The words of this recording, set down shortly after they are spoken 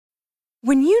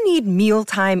When you need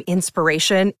mealtime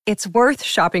inspiration, it's worth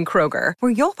shopping Kroger,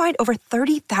 where you'll find over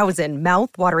 30,000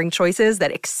 mouth-watering choices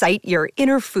that excite your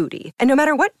inner foodie. And no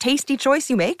matter what tasty choice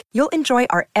you make, you'll enjoy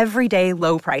our everyday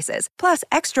low prices, plus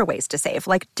extra ways to save,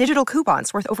 like digital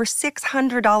coupons worth over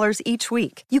 $600 each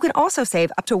week. You can also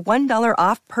save up to $1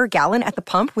 off per gallon at the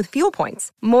pump with fuel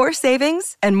points. More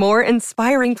savings and more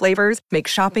inspiring flavors make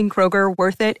shopping Kroger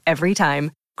worth it every time.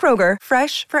 Kroger,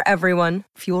 fresh for everyone.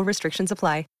 Fuel restrictions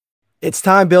apply. It's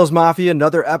time, Bills Mafia,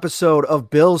 another episode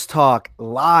of Bills Talk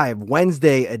Live,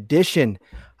 Wednesday edition.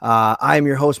 I am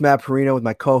your host, Matt Perino, with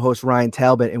my co-host, Ryan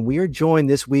Talbot, and we are joined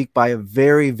this week by a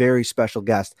very, very special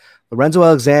guest, Lorenzo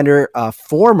Alexander,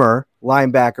 former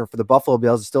linebacker for the Buffalo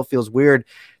Bills. It still feels weird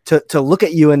to look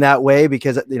at you in that way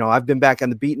because, I've been back on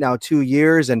the beat now 2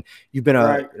 years, and you've been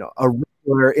a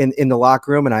regular in the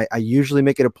locker room, and I usually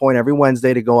make it a point every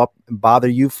Wednesday to go up and bother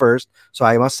you first. So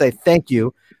I must say thank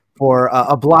you for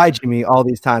obliging me all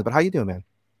these times. But how you doing, man?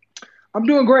 I'm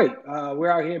doing great. We're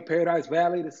out here in Paradise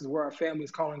Valley. This is where our family is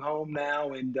calling home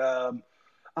now. And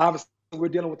obviously we're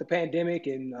dealing with the pandemic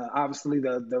and obviously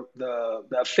the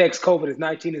effects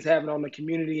COVID-19 is having on the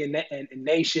community and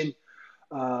nation,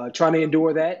 trying to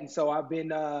endure that. And so I've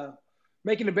been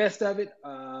making the best of it,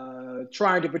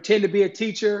 trying to pretend to be a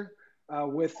teacher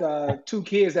with two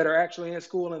kids that are actually in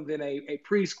school and then a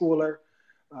preschooler.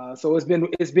 So it's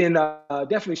been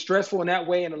definitely stressful in that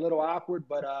way and a little awkward,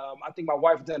 but I think my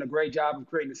wife has done a great job of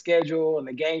creating the schedule and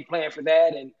the game plan for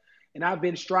that. And I've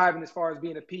been striving as far as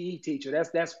being a PE teacher.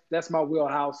 That's my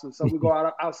wheelhouse. And so we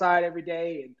go outside every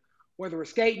day, and whether we're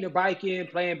skating or biking,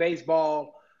 playing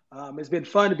baseball, it's been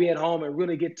fun to be at home and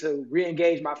really get to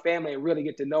re-engage my family and really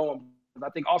get to know them. I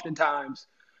think oftentimes,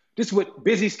 just with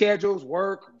busy schedules,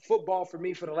 work, football for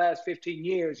me for the last 15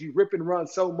 years, you rip and run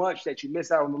so much that you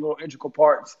miss out on the little integral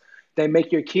parts that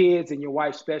make your kids and your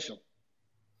wife special.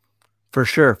 For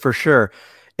sure.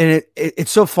 And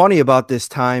it's so funny about this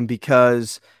time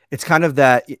because it's kind of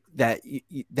that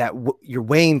you're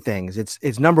weighing things.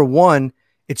 It's number one,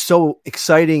 it's so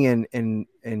exciting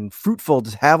and fruitful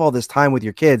to have all this time with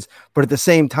your kids, but at the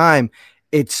same time,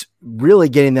 it's really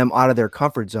getting them out of their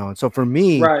comfort zone. So for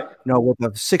me, right, with a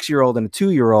 6-year-old and a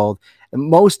 2-year-old,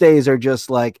 most days are just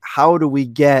like, how do we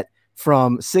get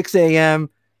from 6 a.m.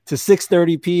 to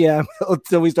 6:30 p.m.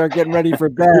 until we start getting ready for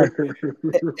bed?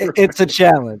 It's a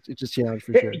challenge. It's a challenge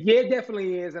for sure. Yeah, it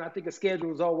definitely is. And I think a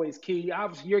schedule is always key.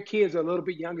 Obviously, your kids are a little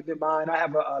bit younger than mine. I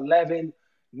have a 11,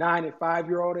 9, and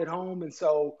 5-year-old at home. And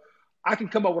so I can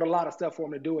come up with a lot of stuff for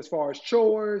them to do as far as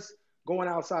chores, going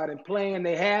outside and playing.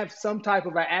 They have some type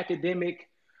of an academic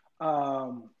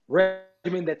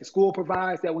regimen that the school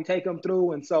provides that we take them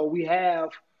through. And so we have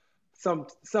some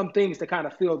things to kind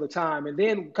of fill the time. And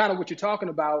then kind of what you're talking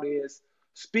about is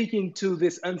speaking to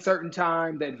this uncertain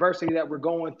time, the adversity that we're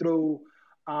going through,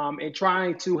 and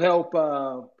trying to help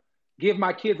give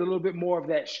my kids a little bit more of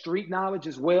that street knowledge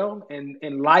as well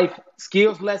and life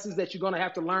skills lessons that you're going to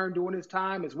have to learn during this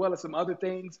time, as well as some other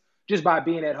things just by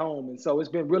being at home. And so it's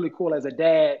been really cool as a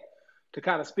dad to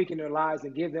kind of speak in their lives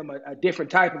and give them a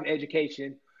different type of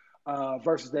education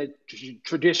versus the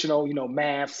traditional,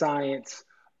 math, science,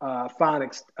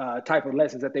 phonics type of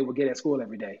lessons that they would get at school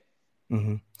every day.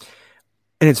 Mm-hmm.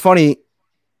 And it's funny,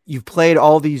 you've played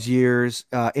all these years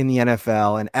in the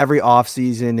NFL, and every off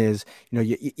season is,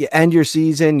 you end your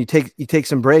season, you take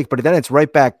some break, but then it's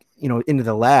right back, into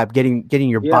the lab, getting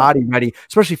your body ready,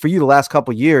 especially for you the last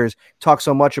couple of years. Talk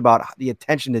so much about the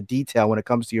attention to detail when it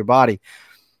comes to your body.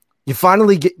 You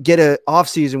finally get a off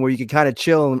season where you can kind of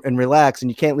chill and relax,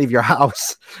 and you can't leave your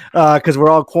house because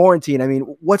we're all quarantined. I mean,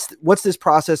 what's this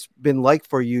process been like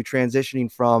for you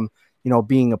transitioning from,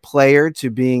 being a player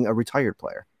to being a retired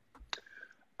player?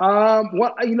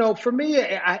 Well, for me,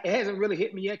 it hasn't really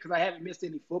hit me yet because I haven't missed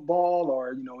any football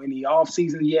or, any off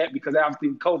season yet because obviously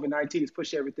COVID-19 has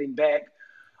pushed everything back.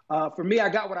 For me, I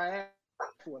got what I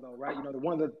asked for though, right?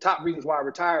 One of the top reasons why I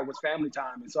retired was family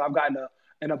time. And so I've gotten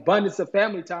an abundance of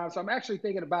family time. So I'm actually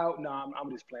thinking about, I'm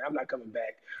just playing. I'm not coming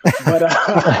back. But,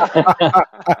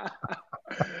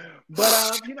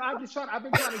 I've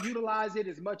been trying to utilize it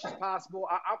as much as possible.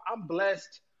 I'm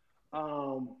blessed.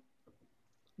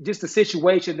 Just the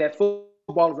situation that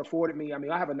football has afforded me. I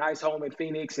mean, I have a nice home in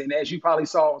Phoenix, and as you probably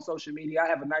saw on social media, I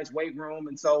have a nice weight room.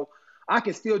 And so I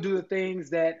can still do the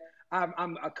things that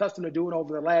I'm accustomed to doing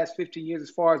over the last 15 years as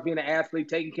far as being an athlete,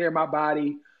 taking care of my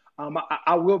body.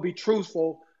 I will be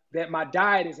truthful that my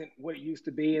diet isn't what it used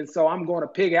to be. And so I'm going to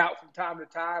pig out from time to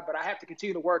time, but I have to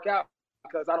continue to work out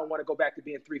because I don't want to go back to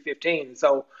being 315. And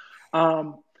so,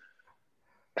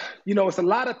 it's a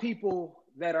lot of people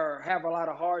that have a lot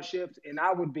of hardships, and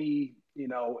I would be,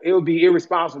 it would be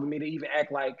irresponsible for me to even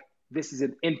act like this has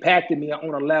impacted me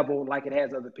on a level like it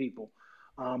has other people.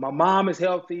 My mom is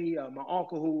healthy. My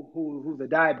uncle, who's a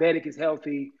diabetic, is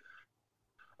healthy.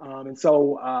 And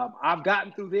so I've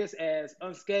gotten through this as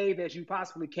unscathed as you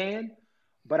possibly can.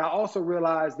 But I also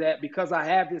realize that because I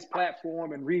have this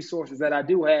platform and resources that I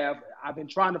do have, I've been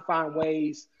trying to find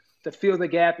ways to fill the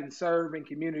gap and serve in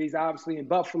communities, obviously in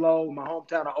Buffalo, my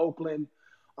hometown of Oakland,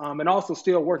 and also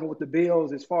still working with the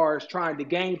Bills as far as trying to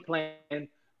game plan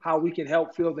how we can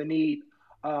help fill the need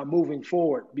moving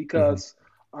forward, because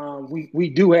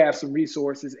we do have some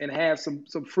resources and have some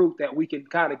fruit that we can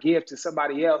kind of give to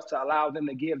somebody else to allow them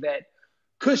to give that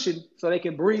cushion so they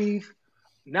can breathe,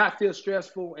 not feel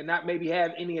stressful, and not maybe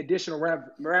have any additional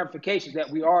ramifications that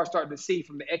we are starting to see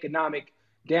from the economic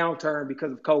downturn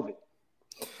because of COVID.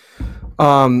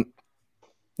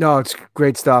 No, it's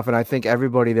great stuff. And I think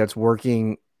everybody that's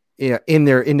working in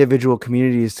their individual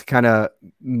communities to kind of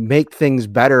make things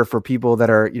better for people that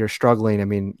are, struggling. I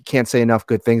mean, you can't say enough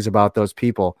good things about those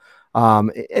people.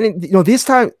 This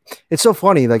time it's so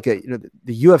funny, like, the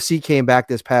UFC came back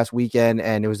this past weekend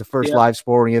and it was the first live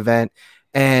sporting event.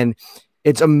 And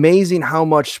it's amazing how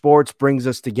much sports brings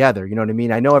us together. You know what I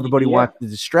mean? I know everybody wants the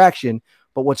distraction,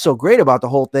 but what's so great about the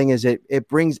whole thing is it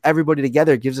brings everybody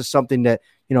together. It gives us something that,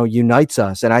 unites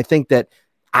us. And I think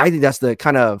that's the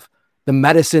kind of the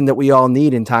medicine that we all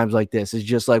need in times like this, is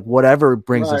just like whatever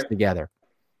brings us together.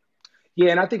 Yeah.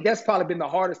 And I think that's probably been the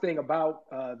hardest thing about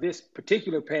this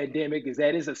particular pandemic, is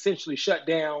that it's essentially shut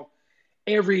down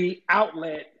every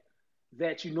outlet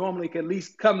that you normally can at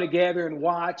least come together and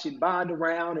watch and bond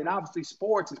around. And obviously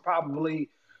sports is probably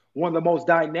one of the most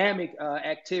dynamic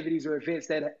activities or events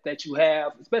that you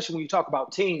have, especially when you talk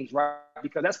about teams, right?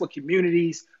 Because that's what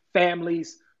communities,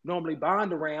 families normally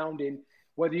bond around. And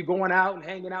whether you're going out and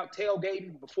hanging out,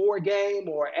 tailgating before a game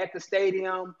or at the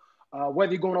stadium,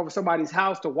 whether you're going over somebody's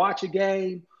house to watch a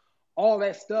game, all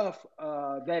that stuff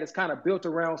that is kind of built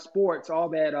around sports, all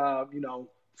that,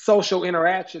 social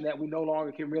interaction that we no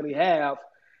longer can really have,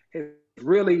 has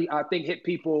really, I think, hit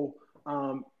people,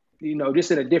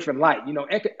 just in a different light.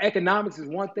 Economics is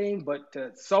one thing, but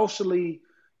socially,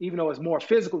 even though it's more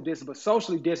physical distance, but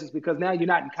socially distance, because now you're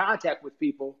not in contact with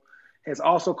people, has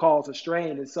also caused a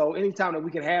strain. And so anytime that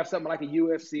we can have something like a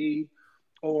UFC,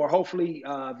 or hopefully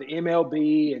the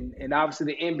MLB and obviously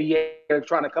the NBA are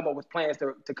trying to come up with plans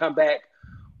to come back,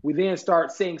 we then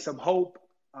start seeing some hope.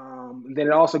 Then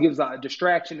it also gives a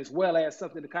distraction as well as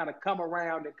something to kind of come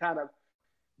around and kind of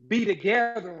be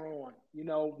together on.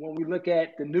 When we look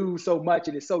at the news so much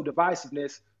and it's so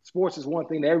divisiveness, sports is one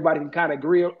thing that everybody can kind of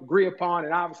agree upon,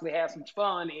 and obviously have some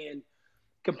fun in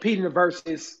competing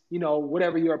versus,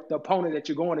 whatever the opponent that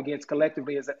you're going against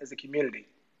collectively as a community.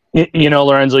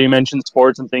 Lorenzo, you mentioned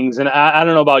sports and things, and I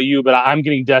don't know about you, but I'm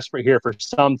getting desperate here for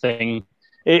something.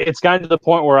 It's gotten to the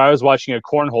point where I was watching a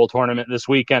cornhole tournament this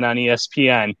weekend on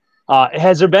ESPN.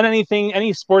 Has there been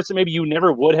any sports that maybe you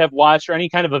never would have watched, or any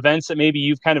kind of events that maybe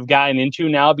you've kind of gotten into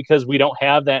now because we don't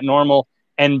have that normal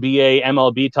NBA,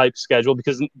 MLB type schedule?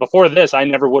 Because before this, I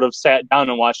never would have sat down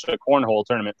and watched a cornhole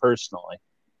tournament personally.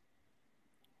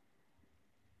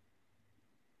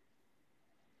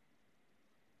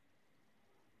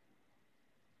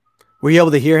 Were you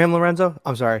able to hear him, Lorenzo?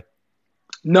 I'm sorry.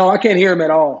 No, I can't hear him at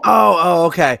all. Oh,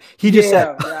 okay. He just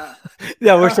said,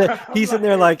 he's sitting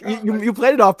there like, you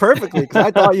played it off perfectly, because I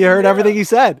thought you heard everything he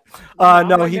said.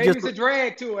 No, he just, it's a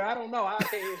drag to it. I don't know.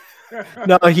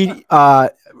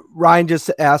 Ryan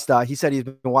just asked, he said he's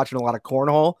been watching a lot of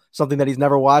cornhole, something that he's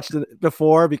never watched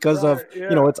before because of,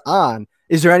 it's on.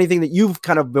 Is there anything that you've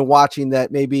kind of been watching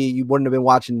that maybe you wouldn't have been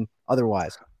watching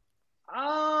otherwise?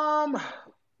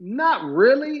 Not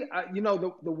really.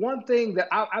 The one thing that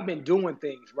I've been doing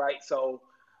things, right? So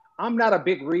I'm not a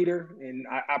big reader, and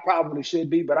I probably should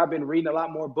be, but I've been reading a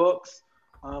lot more books.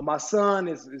 My son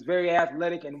is very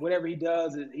athletic, and whatever he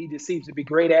does, he just seems to be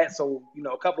great at. So,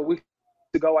 a couple of weeks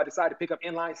ago, I decided to pick up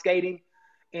inline skating,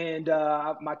 and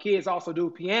my kids also do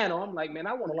piano. I'm like, man,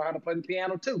 I want to learn how to play the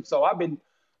piano too. So I've been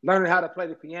learning how to play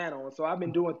the piano. And so I've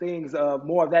been doing things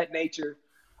more of that nature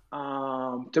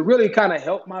to really kind of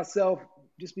help myself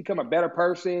just become a better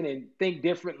person and think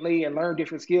differently and learn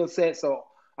different skill sets so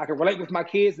I can relate with my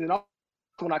kids. And also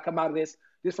when I come out of this,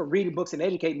 just from reading books and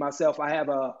educating myself, I have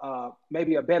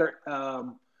maybe a better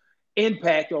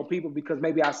impact on people, because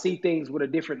maybe I see things with a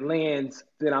different lens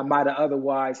than I might have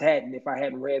otherwise hadn't if I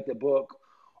hadn't read the book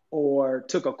or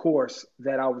took a course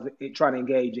that I was trying to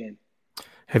engage in.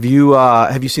 Have you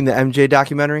seen the MJ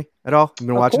documentary at all? You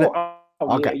been watching it? Oh,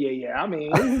 okay. Yeah. I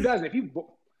mean, who doesn't? If you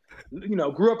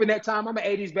grew up in that time, I'm an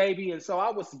 80s baby. And so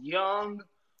I was young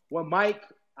when Mike,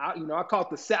 I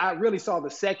really saw the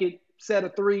second set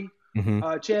of three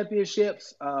Mm-hmm.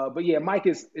 championships. But yeah, Mike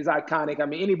is iconic. I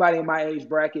mean, anybody in my age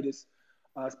bracket is,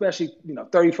 especially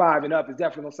 35 and up, is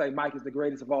definitely gonna say Mike is the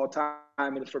greatest of all time.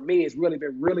 And for me, it's really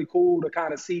been really cool to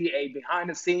kind of see a behind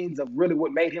the scenes of really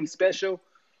what made him special,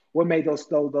 what made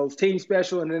those teams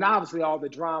special, and then obviously all the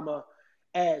drama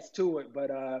adds to it. But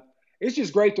it's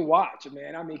just great to watch,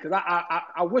 man. I mean, because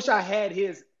I wish I had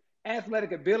his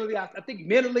athletic ability. I think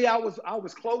mentally I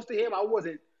was close to him. I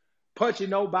wasn't punching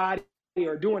nobody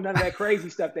or doing none of that crazy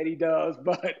stuff that he does,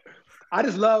 but I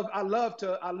love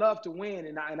to win,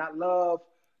 and I love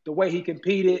the way he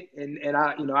competed, and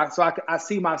I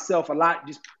see myself a lot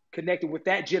just connected with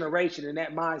that generation and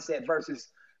that mindset versus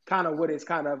kind of what it's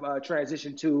kind of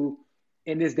transitioned to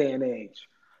in this day and age.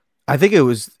 I think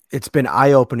it's been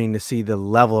eye-opening to see the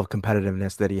level of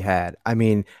competitiveness that he had. I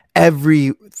mean,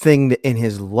 everything in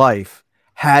his life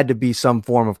had to be some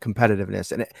form of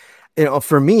competitiveness. And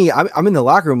for me, I'm in the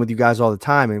locker room with you guys all the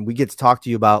time, and we get to talk to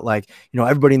you about, like,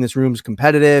 everybody in this room is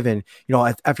competitive, and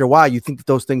after a while you think that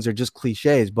those things are just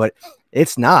cliches, but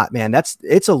it's not, man.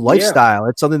 It's a lifestyle. Yeah.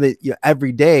 It's something that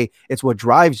every day, it's what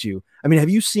drives you. I mean, have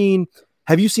you seen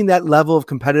that level of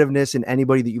competitiveness in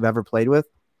anybody that you've ever played with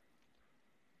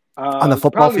on the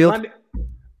football field?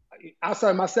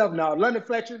 Outside myself, no. London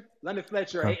Fletcher.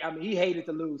 Huh. I mean, he hated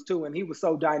to lose too, and he was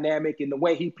so dynamic in the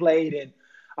way he played. And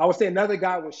I would say another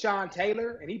guy was Sean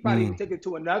Taylor, and he probably even took it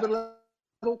to another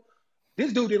level.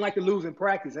 This dude didn't like to lose in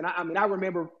practice. And I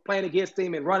remember playing against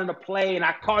him and running a play, and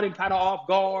I caught him kind of off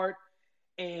guard.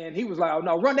 And he was like, "Oh,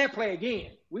 no, run that play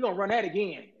again. We're going to run that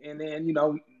again." And then,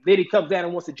 then he comes down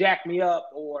and wants to jack me up,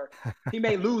 or he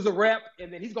may lose a rep,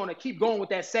 and then he's going to keep going with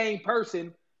that same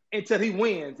person until he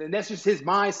wins. And that's just his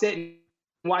mindset and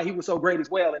why he was so great as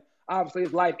well. And obviously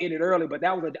his life ended early, but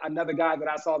that was another guy that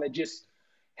I saw that just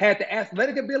had the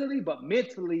athletic ability, but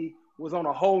mentally was on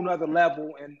a whole nother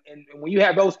level. And when you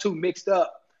have those two mixed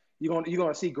up, you're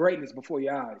going to see greatness before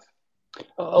your eyes.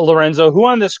 Lorenzo, who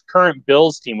on this current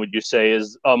Bills team would you say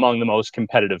is among the most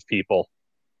competitive people?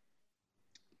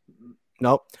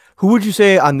 Nope. Who would you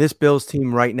say on this Bills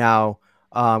team right now,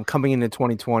 coming into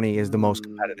 2020, is the most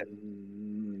competitive?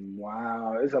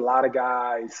 Wow, there's a lot of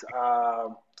guys.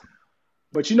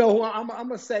 But who I'm going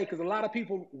to say, because a lot of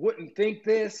people wouldn't think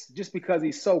this just because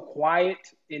he's so quiet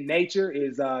in nature,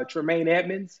 is Tremaine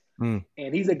Edmonds. And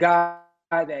he's a guy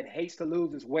that hates to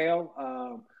lose as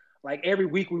well. Like every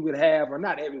week we would have, or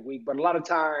not every week, but a lot of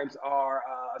times our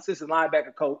assistant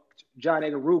linebacker coach, John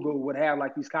Agarugu, would have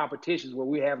like these competitions where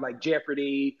we have like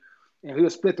Jeopardy, and he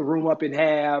would split the room up in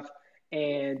half.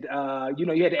 And,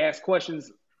 you had to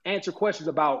answer questions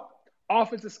about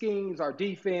offensive schemes, our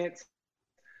defense,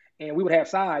 and we would have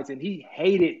sides. And he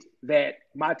hated that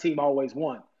my team always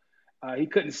won. He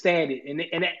couldn't stand it.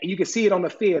 And you could see it on the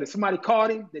field. If somebody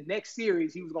caught him, the next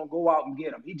series, he was going to go out and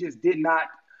get him. He just did not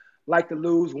like to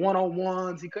lose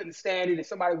one-on-ones. He couldn't stand it. If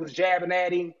somebody was jabbing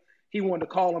at him, he wanted to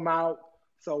call him out.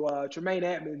 So Tremaine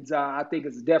Edmonds, I think,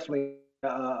 is definitely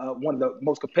one of the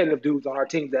most competitive dudes on our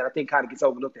team that I think kind of gets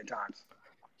overlooked at times.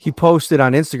 He posted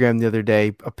on Instagram the other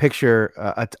day a picture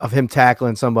of him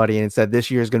tackling somebody, and it said,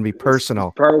 "This year is going to be personal."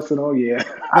 It's personal, yeah.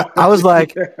 I was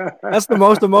like, that's the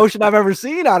most emotion I've ever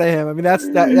seen out of him. I mean,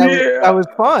 that was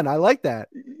fun. I like that.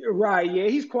 Right, yeah.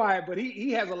 He's quiet, but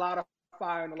he has a lot of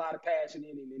fire and a lot of passion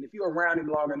in him. And if you're around him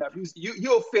long enough,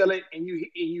 you'll feel it, and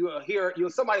you'll hear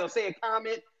somebody will say a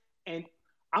comment. And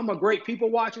I'm a great people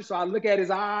watcher, so I look at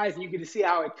his eyes, and you get to see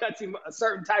how it cuts him a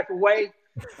certain type of way.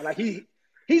 And like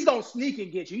he's gonna sneak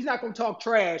and get you. He's not gonna talk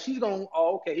trash. He's gonna,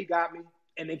 oh, okay, he got me,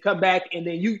 and then come back, and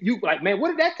then you like, man,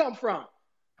 where did that come from?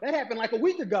 That happened like a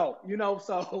week ago,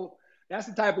 So that's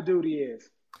the type of dude he is.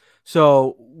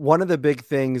 So one of the big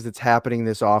things that's happening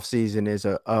this offseason is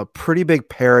a pretty big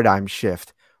paradigm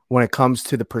shift when it comes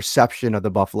to the perception of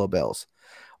the Buffalo Bills.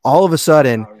 All of a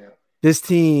sudden, this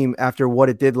team, after what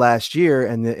it did last year,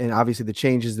 and obviously the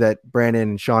changes that Brandon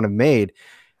and Sean have made,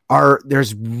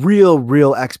 there's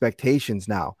real expectations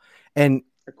now. And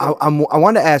I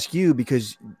want to ask you,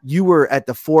 because you were at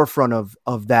the forefront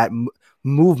of that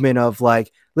movement of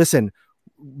like, listen,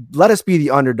 let us be the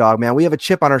underdog, man. We have a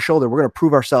chip on our shoulder. We're going to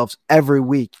prove ourselves every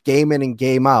week, game in and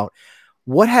game out.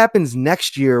 What happens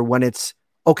next year when it's,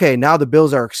 okay, now the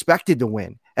Bills are expected to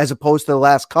win, as opposed to the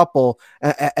last couple,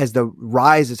 as the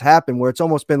rise has happened, where it's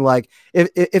almost been like,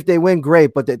 if they win,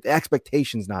 great, but the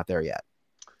expectation's not there yet?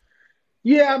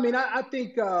 Yeah, I mean, I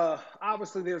think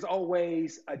obviously there's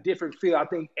always a different feel. I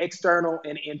think external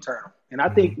and internal. And I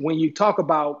think when you talk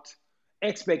about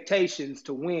expectations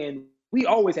to win, we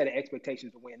always had an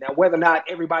expectation to win. Now, whether or not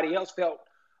everybody else felt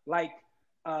like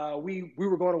we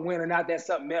were going to win or not, that's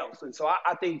something else. And so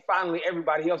I think finally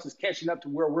everybody else is catching up to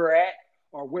where we're at,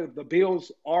 or where the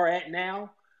Bills are at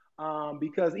now.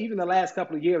 Because even the last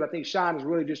couple of years, I think Sean is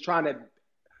really just trying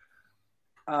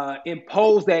to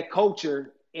impose that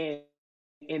culture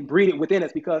and breed it within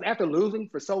us. Because after losing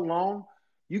for so long,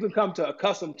 you can come to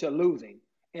accustomed to losing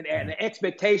and the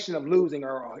expectation of losing,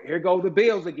 or here go the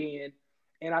Bills again.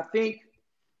 And I think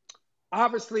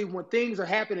obviously when things are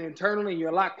happening internally and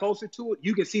you're a lot closer to it,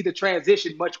 you can see the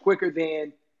transition much quicker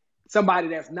than somebody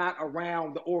that's not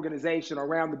around the organization,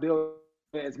 around the Bills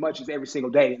as much as every single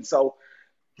day. And so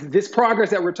this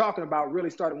progress that we're talking about really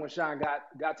started when Sean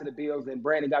got to the Bills and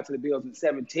Brandon got to the Bills in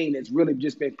 2017. It's really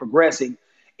just been progressing.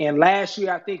 And last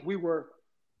year, I think we were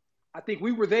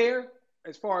there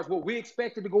as far as what we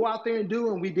expected to go out there and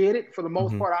do, and we did it for the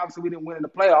most part. Obviously, we didn't win in the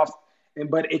playoffs,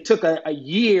 but it took a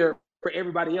year for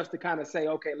everybody else to kind of say,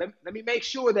 okay, let me make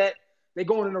sure that they're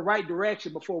going in the right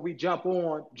direction before we jump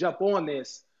on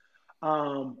this.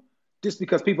 Just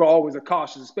because people always are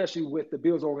cautious, especially with the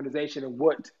Bills organization and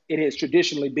what it has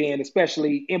traditionally been,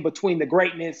 especially in between the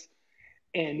greatness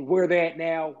and where they're at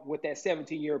now with that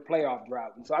 17-year playoff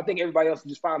drought. And so I think everybody else is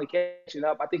just finally catching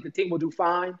up. I think the team will do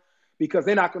fine because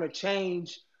they're not going to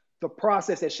change the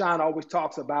process that Sean always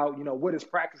talks about. You know, what does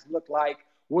practice look like?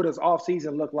 What does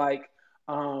off-season look like?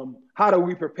 How do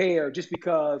we prepare? Just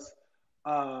because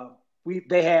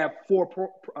they have four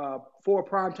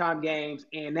primetime games,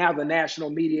 and now the national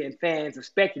media and fans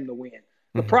expect them to win.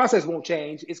 The process won't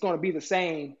change. It's going to be the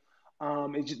same.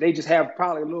 They just have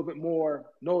probably a little bit more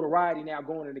notoriety now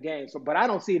going in the game. So, but I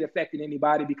don't see it affecting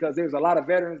anybody because there's a lot of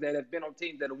veterans that have been on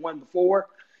teams that have won before.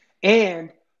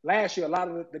 And last year, a lot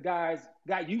of the guys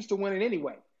got used to winning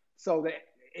anyway. So that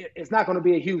it's not going to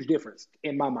be a huge difference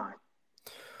in my mind.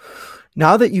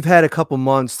 Now that you've had a couple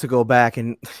months to go back,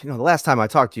 and the last time I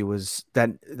talked to you was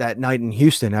that night in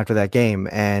Houston after that game,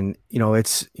 and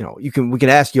it's we can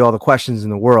ask you all the questions in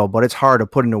the world, but it's hard to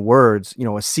put into words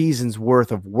a season's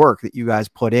worth of work that you guys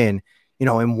put in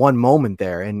in one moment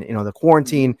there, and the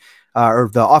quarantine or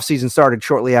the offseason started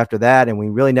shortly after that, and we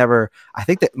really never. I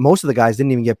think that most of the guys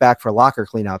didn't even get back for locker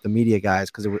clean out, the media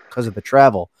guys, because of the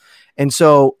travel, and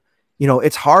so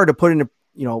it's hard to put into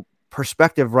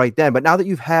perspective right then. But now that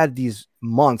you've had these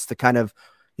months to kind of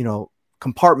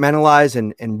compartmentalize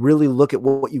and really look at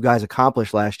what you guys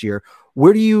accomplished last year,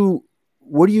 where do you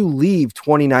leave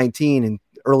 2019 and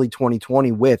early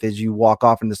 2020 with as you walk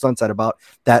off in the sunset about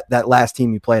that last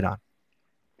team you played on?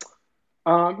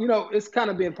 It's kind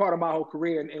of been part of my whole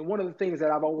career, and one of the things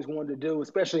that I've always wanted to do,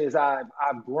 especially as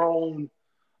I've grown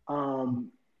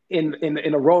in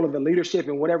the role of the leadership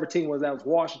in whatever team was. That was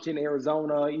Washington,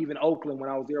 Arizona, even Oakland when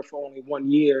I was there for only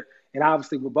 1 year. And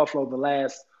obviously with Buffalo the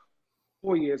last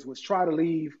 4 years, was try to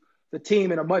leave the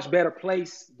team in a much better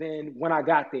place than when I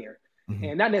got there.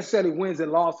 And not necessarily wins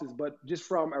and losses, but just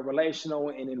from a relational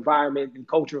and environment and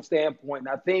cultural standpoint. And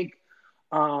I think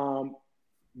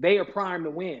they are primed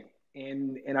to win.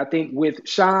 And I think with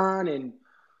Sean and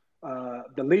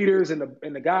the leaders and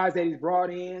the guys that he's brought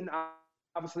in,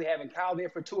 obviously having Kyle there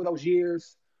for 2 of those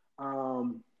years,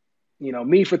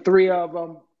 me for 3 of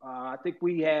them. I think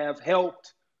we have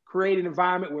helped create an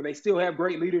environment where they still have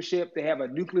great leadership. They have a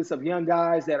nucleus of young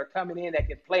guys that are coming in that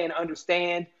can play and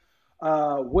understand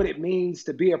what it means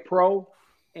to be a pro.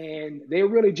 And they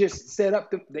really just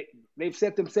they've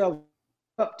set themselves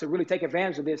up to really take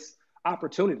advantage of this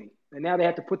opportunity. And now they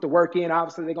have to put the work in.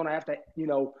 Obviously, they're going to have to,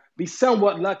 be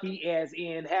somewhat lucky as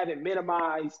in having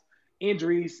minimized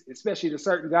injuries, especially to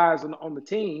certain guys on the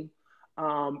team.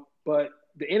 But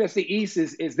the NFC East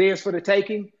is theirs for the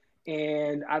taking.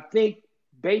 And I think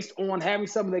based on having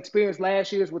some of the experience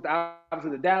last year's with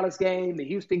obviously the Dallas game, the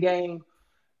Houston game,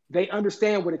 they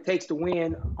understand what it takes to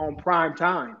win on prime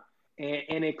time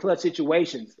and in clutch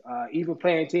situations. Even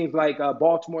playing teams like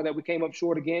Baltimore that we came up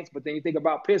short against, but then you think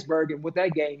about Pittsburgh and what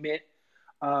that game meant.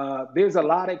 There's a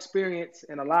lot of experience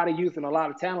and a lot of youth and a lot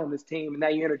of talent on this team. And now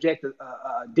you interject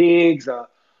Diggs,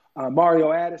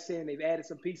 Mario Addison. They've added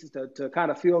some pieces to kind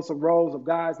of fill some roles of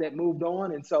guys that moved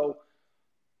on. And so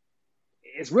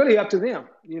it's really up to them,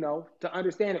 to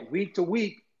understand it week to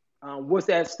week, what's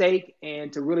at stake,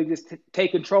 and to really just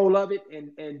take control of it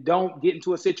and don't get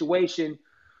into a situation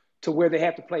to where they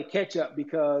have to play catch up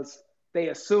because they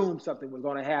assumed something was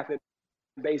going to happen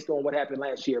based on what happened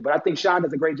last year. But I think Sean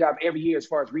does a great job every year as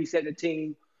far as resetting the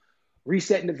team,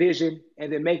 resetting the vision,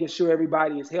 and then making sure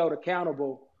everybody is held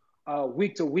accountable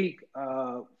week to week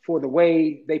for the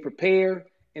way they prepare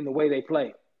and the way they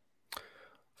play.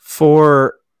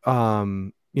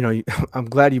 I'm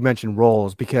glad you mentioned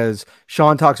roles because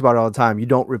Sean talks about it all the time. You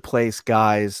don't replace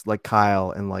guys like Kyle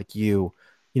and like you.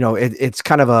 It's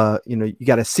kind of you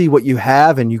got to see what you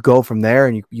have and you go from there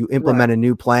and you implement a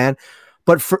new plan.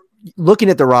 But looking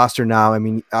at the roster now, I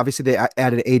mean, obviously they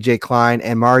added AJ Klein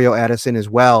and Mario Addison as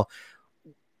well.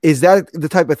 Is that the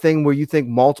type of thing where you think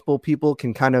multiple people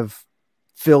can kind of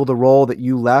fill the role that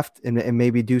you left and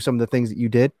maybe do some of the things that you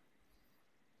did?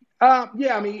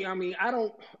 Yeah, I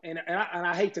don't, and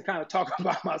I hate to kind of talk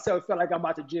about myself. I feel like I'm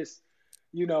about to just,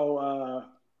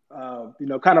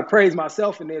 kind of praise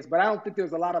myself in this, but I don't think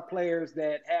there's a lot of players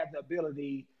that have the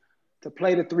ability to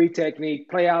play the three technique,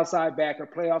 play outside back, or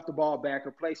play off the ball back,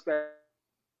 or play special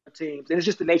teams. And it's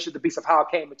just the nature of the beast of how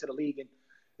I came into the league, and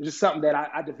it's just something that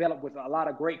I developed with a lot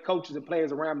of great coaches and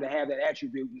players around me that have that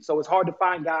attribute. And so it's hard to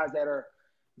find guys that are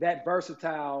that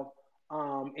versatile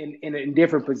in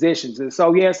different positions. And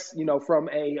so, yes, from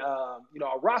a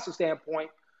roster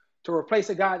standpoint, to replace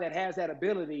a guy that has that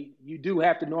ability, you do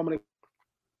have to normally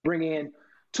bring in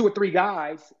 2 or 3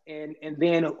 guys, and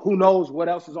then who knows what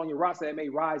else is on your roster that may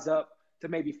rise up to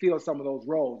maybe fill some of those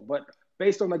roles. But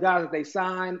based on the guys that they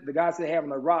signed, the guys they have on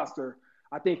their roster,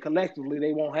 I think collectively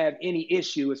they won't have any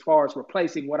issue as far as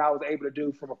replacing what I was able to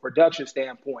do from a production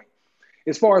standpoint.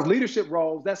 As far as leadership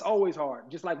roles, that's always hard,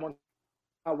 just like when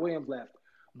Williams left.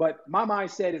 But my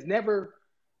mindset is never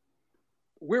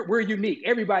we're unique.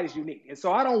 Everybody's unique. And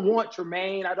so I don't want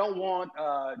Tremaine. I don't want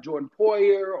Jordan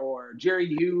Poyer or Jerry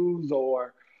Hughes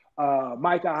or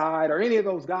Micah Hyde or any of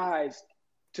those guys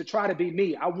to try to be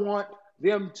me. I want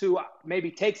them to maybe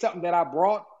take something that I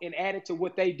brought and add it to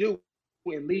what they do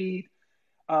and lead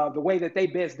the way that they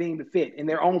best deem to fit in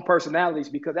their own personalities,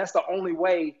 because that's the only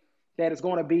way that it's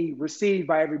going to be received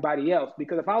by everybody else.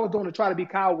 Because if I was going to try to be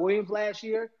Kyle Williams last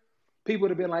year, people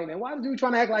would have been like, man, why is you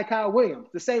trying to act like Kyle Williams?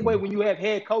 The same way when you have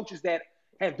head coaches that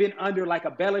have been under like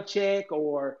a Belichick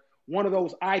or one of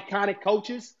those iconic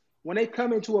coaches, when they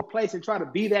come into a place and try to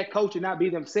be that coach and not be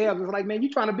themselves, it's like, man,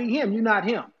 you're trying to be him. You're not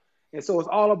him. And so it's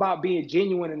all about being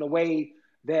genuine in the way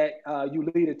that you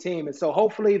lead a team. And so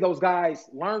hopefully those guys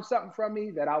learned something from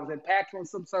me, that I was impactful in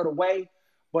some sort of way,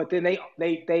 but then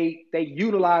they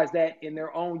utilize that in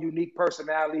their own unique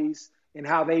personalities and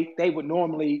how they would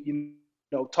normally,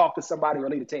 talk to somebody or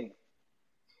lead a team.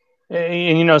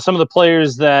 And, some of the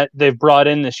players that they've brought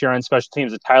in this year on special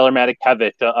teams, Tyler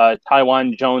Matakevich,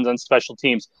 Taiwan Jones on special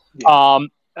teams. Yeah.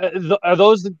 Are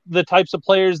those the types of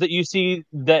players that you see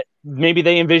that maybe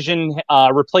they envision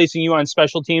replacing you on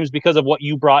special teams because of what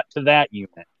you brought to that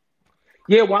unit?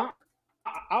 Yeah, well,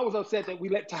 I was upset that we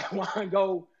let Taiwan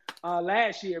go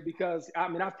last year because,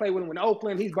 I've played with him in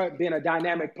Oakland. He's been a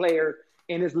dynamic player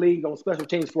in this league on special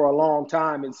teams for a long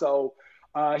time. And so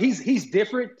he's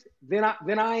different than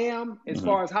I am as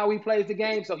far as how he plays the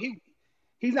game. So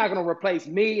he's not going to replace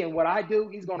me and what I do.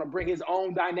 He's going to bring his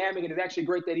own dynamic, and it's actually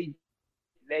great that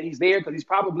he's there, because he's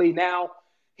probably now,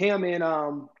 him and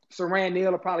Saran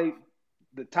Neal are probably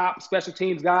the top special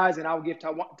teams guys, and I would give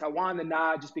Taiwan the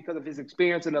nod just because of his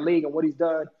experience in the league and what he's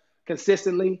done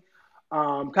consistently.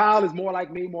 Kyle is more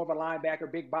like me, more of a linebacker,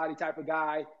 big body type of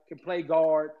guy, can play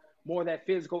guard, more of that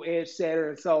physical edge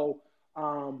setter. And so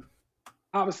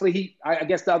obviously I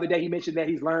guess the other day he mentioned that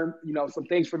he's learned, some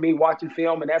things from me watching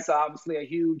film, and that's obviously a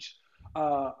huge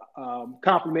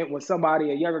compliment when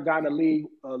somebody, a younger guy in the league,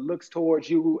 looks towards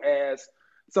you as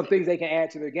some things they can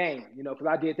add to their game, because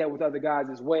I did that with other guys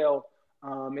as well.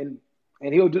 And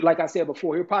he'll do, like I said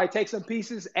before, he'll probably take some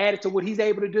pieces, add it to what he's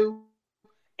able to do,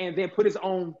 and then put his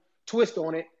own twist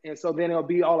on it. And so then it'll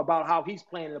be all about how he's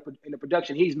playing in the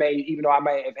production he's made, even though I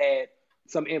may have had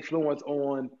some influence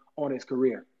on his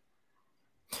career.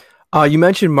 You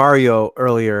mentioned Mario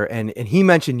earlier, and he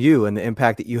mentioned you and the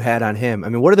impact that you had on him. I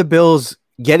mean, what are the Bills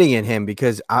getting in him?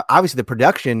 Because obviously the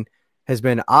production has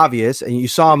been obvious, and you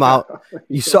saw him out.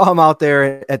 You saw him out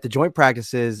there at the joint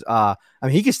practices.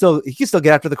 He can still get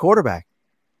after the quarterback.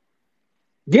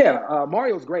 Yeah,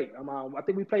 Mario's great. I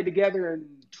think we played together in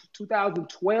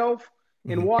 2012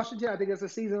 in Washington. I think that's the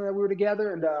season that we were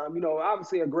together, and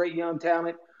obviously a great young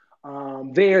talent.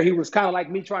 There, he was kind of like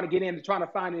me, trying to get in, trying to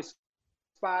find his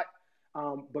spot.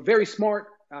 But very smart,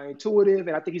 intuitive,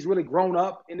 and I think he's really grown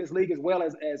up in this league as well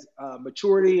as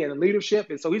maturity and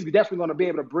leadership. And so he's definitely going to be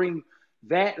able to bring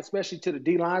that, especially to the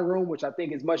D-line room, which I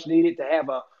think is much needed to have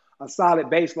a solid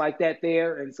base like that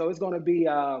there. And so it's going to be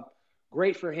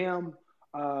great for him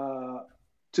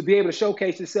to be able to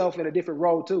showcase himself in a different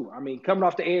role too. Coming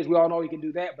off the edge, we all know he can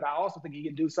do that, but I also think he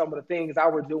can do some of the things I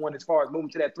was doing as far as moving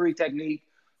to that 3 technique,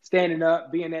 standing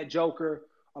up, being that joker,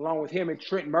 along with him and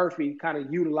Trent Murphy kind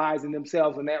of utilizing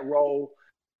themselves in that role.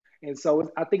 And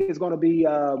so I think it's going to be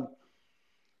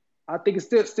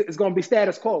it's going to be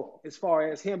status quo as far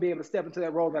as him being able to step into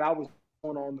that role that I was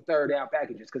on the third down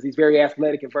packages, because he's very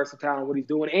athletic and versatile in what he's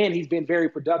doing, and he's been very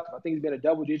productive. I think he's been a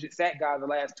double-digit sack guy the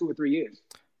last 2 or 3 years.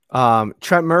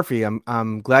 Trent Murphy,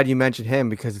 I'm glad you mentioned him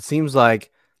because it seems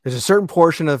like there's a certain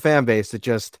portion of the fan base that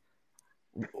just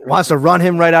wants to run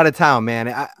him right out of town, man.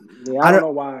 I don't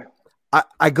know why.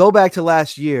 I go back to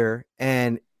last year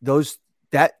and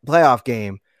that playoff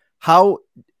game, how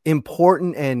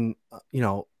important and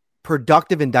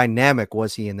productive and dynamic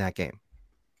was he in that game?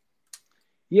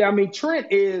 Yeah, I mean Trent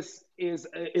is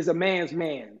a man's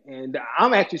man, and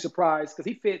I'm actually surprised because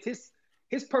he fits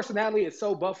his personality is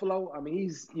so Buffalo. I mean,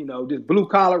 he's just blue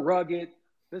collar, rugged.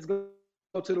 Let's go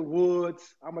to the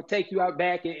woods. I'm gonna take you out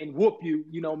back and whoop you,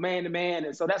 man to man,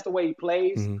 and so that's the way he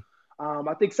plays. Mm-hmm.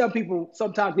 I think some people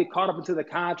sometimes get caught up into the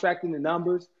contract and the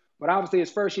numbers, but obviously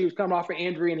his first year he was coming off an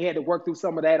injury and he had to work through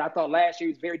some of that. I thought last year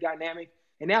he was very dynamic,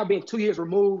 and now being 2 years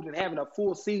removed and having a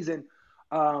full season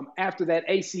after that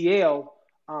ACL.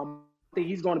 I think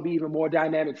he's going to be even more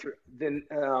dynamic than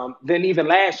even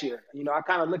last year. I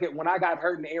kind of look at when I got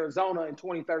hurt in Arizona in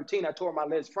 2013, I tore my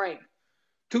Les Frank.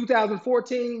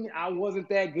 2014, I wasn't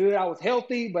that good. I was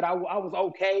healthy, but I was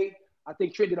okay. I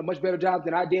think Trent did a much better job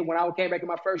than I did when I came back in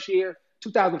my first year.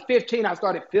 2015, I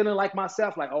started feeling like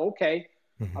myself, like, oh, okay,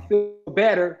 mm-hmm. I feel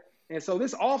better. And so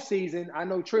this offseason, I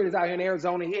know Trent is out here in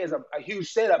Arizona. He has a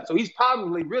huge setup. So he's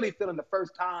probably really feeling the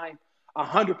first time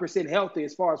 100% healthy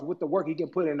as far as with the work he can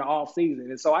put in the off season.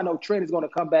 And so I know Trent is going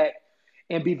to come back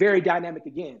and be very dynamic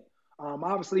again.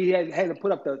 Obviously, he hasn't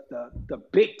put up the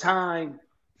big time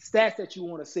stats that you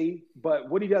want to see, but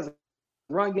what he does in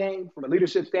the run game from a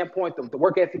leadership standpoint, the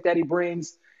work ethic that he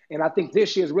brings. And I think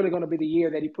this year is really going to be the year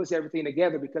that he puts everything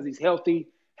together because he's healthy,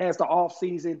 has the off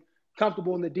season,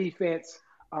 comfortable in the defense,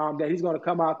 that he's going to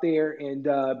come out there and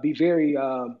be very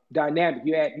dynamic.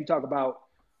 You talk about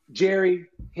Jerry,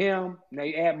 him, now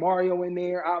you add Mario in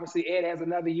there. Obviously, Ed has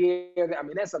another year. I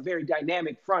mean, that's a very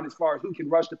dynamic front as far as who can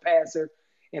rush the passer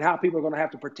and how people are going to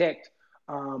have to protect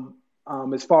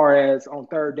as far as on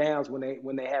third downs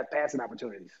when they have passing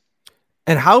opportunities.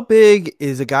 And how big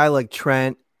is a guy like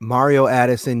Trent, Mario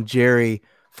Addison, Jerry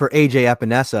for AJ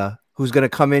Epinesa, who's going to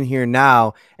come in here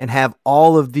now and have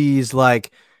all of these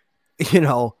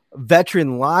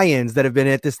veteran Lions that have been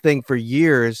at this thing for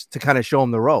years to kind of show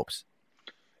him the ropes?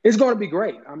 It's going to be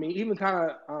great. I mean, even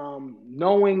kind of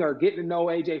knowing or getting to know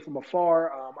AJ from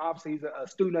afar, obviously he's a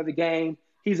student of the game.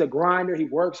 He's a grinder. He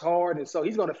works hard. And so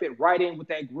he's going to fit right in with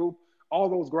that group. All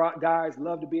those guys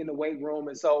love to be in the weight room.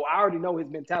 And so I already know his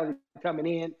mentality coming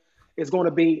in is going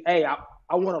to be, hey, I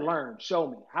want to learn. Show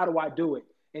me. How do I do it?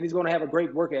 And he's going to have a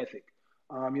great work ethic.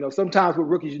 Sometimes with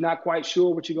rookies, you're not quite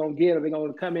sure what you're going to get. Are they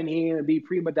going to come in here and be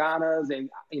prima donnas? And,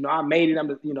 I made it. I'm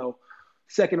the,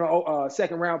 second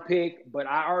round pick, but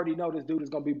I already know this dude is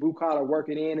going to be blue collar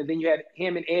working in. And then you had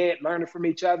him and Ed learning from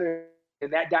each other,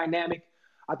 and that dynamic,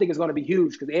 I think, is going to be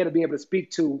huge because Ed will be able to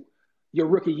speak to your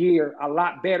rookie year a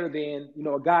lot better than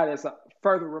a guy that's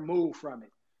further removed from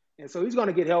it. And so he's going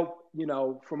to get help,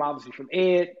 from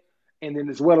Ed, and then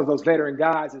as well as those veteran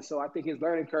guys. And so I think his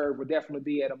learning curve will definitely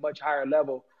be at a much higher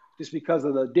level just because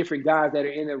of the different guys that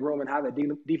are in the room and how the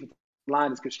defensive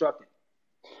line is constructed.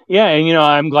 Yeah, and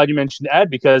I'm glad you mentioned Ed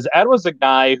because Ed was a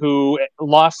guy who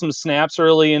lost some snaps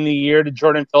early in the year to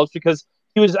Jordan Phillips because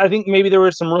I think maybe there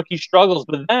were some rookie struggles,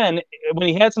 but then when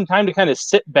he had some time to kind of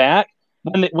sit back,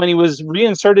 when he was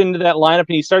reinserted into that lineup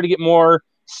and he started to get more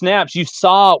snaps, you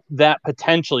saw that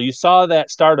potential, you saw that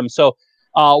stardom. So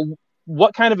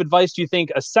what kind of advice do you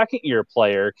think a second-year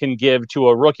player can give to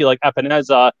a rookie like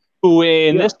Epinesa, who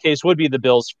in this case would be the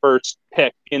Bills' first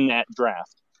pick in that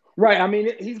draft? Right. I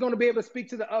mean, he's going to be able to speak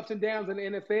to the ups and downs in the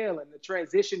NFL and the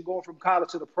transition going from college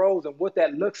to the pros and what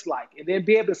that looks like. And then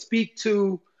be able to speak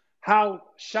to how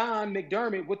Sean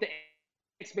McDermott, what the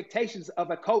expectations of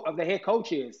the head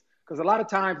coach is. Because a lot of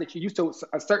times that you're used to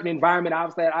a certain environment,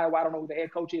 obviously at Iowa, I don't know who the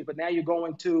head coach is, but now you're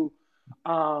going to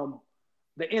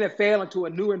the NFL into a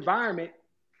new environment.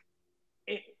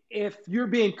 If you're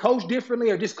being coached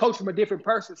differently or just coached from a different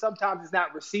person, sometimes it's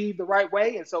not received the right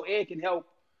way. And so Ed can help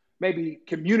maybe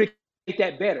communicate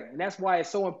that better. And that's why it's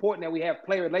so important that we have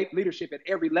player leadership at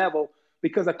every level,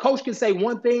 because a coach can say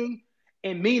one thing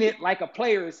and mean it like a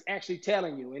player is actually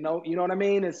telling you, you know what I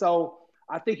mean? And so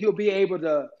I think he'll be able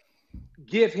to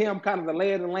give him kind of the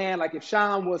lay of the land. Like if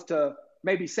Sean was to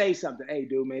maybe say something, hey,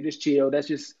 dude, man, just chill. That's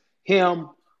just him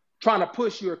trying to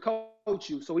push you or coach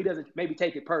you so he doesn't maybe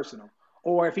take it personal.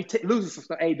 Or if he loses some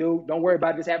stuff, hey, dude, don't worry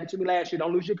about it. This happened to me last year.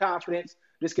 Don't lose your confidence.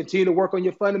 Just continue to work on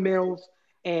your fundamentals,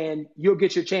 and you'll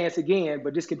get your chance again,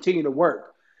 but just continue to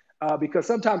work. Because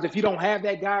sometimes if you don't have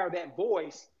that guy or that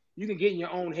voice, you can get in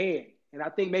your own head. And I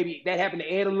think maybe that happened to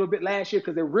Ed a little bit last year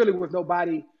because there really was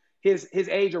nobody his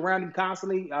age around him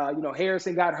constantly.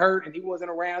 Harrison got hurt, and he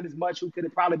wasn't around as much, who could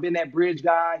have probably been that bridge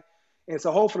guy. And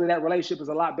so hopefully that relationship is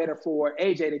a lot better for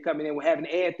AJ to come in with having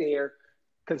Ed there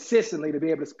consistently to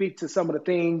be able to speak to some of the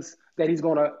things that he's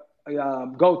going to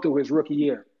go through his rookie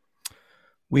year.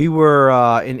 We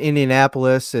were in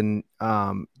Indianapolis and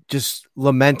just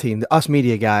lamenting, us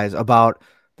media guys, about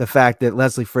the fact that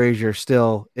Leslie Frazier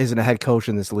still isn't a head coach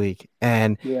in this league.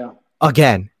 And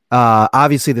again,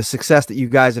 obviously the success that you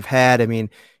guys have had, I mean,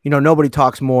 nobody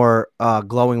talks more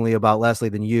glowingly about Leslie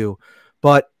than you,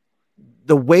 but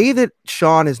the way that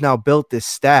Sean has now built this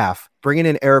staff, bringing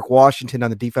in Eric Washington on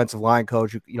the defensive line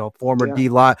coach, former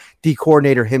D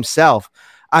coordinator himself.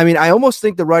 I mean, I almost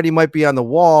think the writing might be on the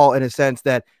wall in a sense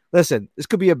that, listen, this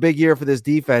could be a big year for this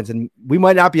defense, and we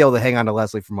might not be able to hang on to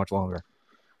Leslie for much longer.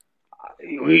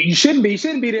 You shouldn't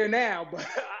be there now, but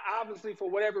obviously for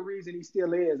whatever reason he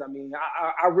still is. I mean,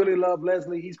 I really love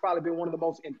Leslie. He's probably been one of the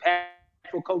most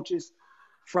impactful coaches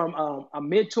from a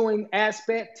mentoring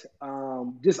aspect,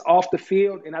 just off the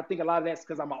field. And I think a lot of that's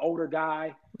because I'm an older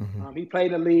guy. Mm-hmm. He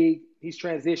played in the league. He's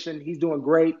transitioned. He's doing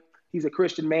great. He's a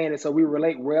Christian man, and so we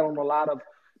relate well on a lot of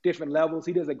different levels.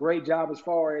 He does a great job as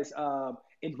far as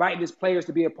inviting his players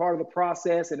to be a part of the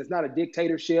process, and it's not a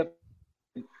dictatorship.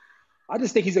 I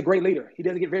just think he's a great leader. He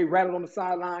doesn't get very rattled on the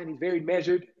sideline. He's very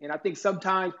measured, and I think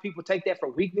sometimes people take that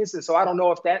for weakness, and so I don't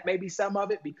know if that may be some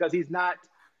of it because he's not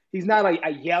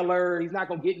a yeller. He's not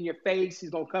going to get in your face. He's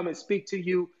going to come and speak to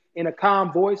you in a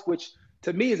calm voice, which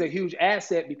to me is a huge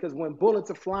asset because when bullets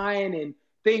are flying and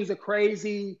things are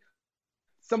crazy,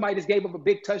 somebody just gave up a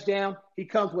big touchdown, he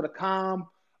comes with a calm,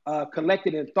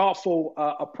 collected and thoughtful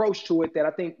approach to it that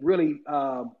I think really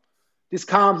just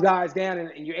calms guys down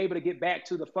and you're able to get back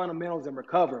to the fundamentals and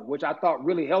recover, which I thought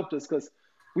really helped us because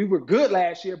we were good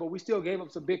last year, but we still gave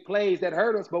up some big plays that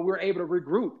hurt us, but we were able to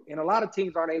regroup. And a lot of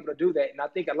teams aren't able to do that. And I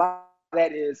think a lot of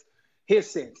that is his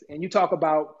sense. And you talk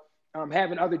about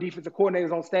having other defensive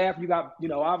coordinators on staff. You got,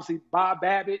 obviously Bob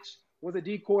Babbage was a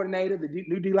D coordinator. The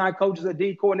new D-line coach is a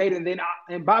D coordinator.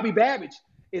 And Bobby Babbage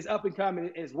is up and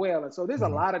coming as well. And so there's a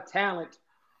lot of talent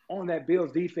on that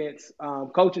Bills defense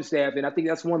coaching staff. And I think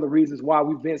that's one of the reasons why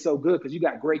we've been so good because you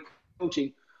got great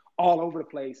coaching all over the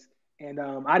place. And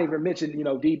I didn't even mention,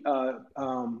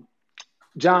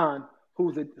 John,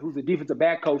 who's a defensive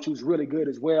back coach who's really good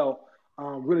as well.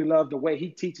 Really love the way he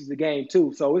teaches the game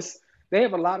too. So they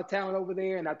have a lot of talent over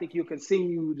there, and I think you'll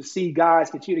continue to see guys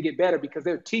continue to get better because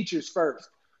they're teachers first.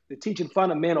 They're teaching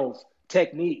fundamentals,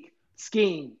 technique,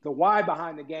 scheme, the why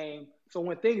behind the game. So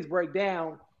when things break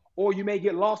down or you may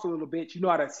get lost a little bit, you know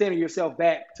how to center yourself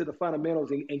back to the fundamentals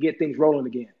and get things rolling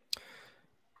again.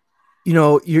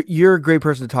 You're a great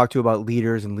person to talk to about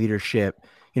leaders and leadership.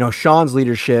 Sean's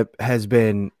leadership has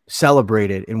been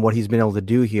celebrated in what he's been able to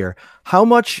do here. How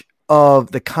much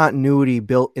of the continuity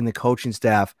built in the coaching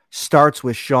staff starts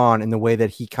with Sean in the way that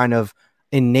he kind of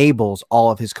enables all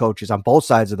of his coaches on both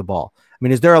sides of the ball? I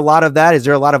mean, is there a lot of that? Is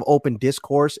there a lot of open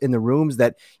discourse in the rooms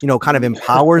that, kind of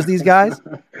empowers these guys?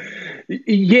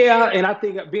 Yeah. And I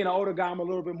think being an older guy, I'm a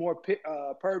little bit more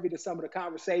privy to some of the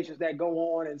conversations that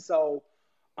go on. And so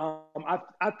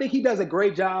I think he does a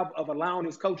great job of allowing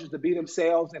his coaches to be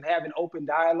themselves and having open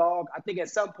dialogue. I think at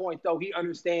some point, though, he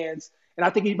understands, and I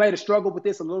think he might have struggled with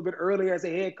this a little bit earlier as a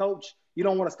head coach. You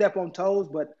don't want to step on toes,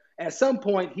 but at some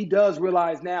point, he does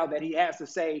realize now that he has to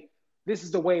say, this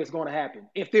is the way it's going to happen.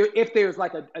 If there's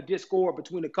like a discord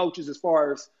between the coaches as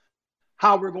far as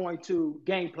how we're going to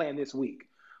game plan this week.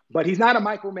 But he's not a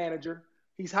micromanager.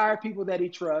 He's hired people that he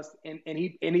trusts, and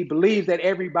he believes that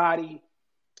everybody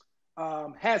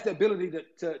has the ability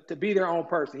to be their own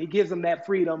person. He gives them that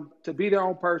freedom to be their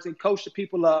own person, coach the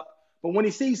people up. But when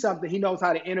he sees something, he knows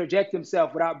how to interject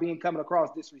himself without coming across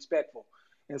disrespectful.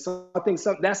 And so I think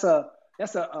that's a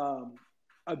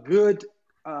good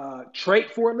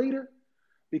trait for a leader,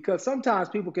 because sometimes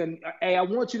people can, hey, I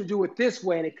want you to do it this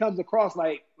way, and it comes across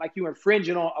like you're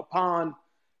infringing upon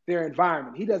their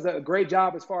environment. He does a great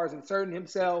job as far as inserting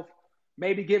himself,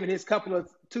 maybe giving his couple of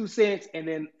 2 cents, and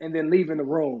then leaving the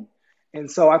room. And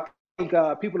so I think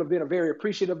people have been very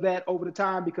appreciative of that over the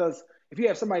time, because if you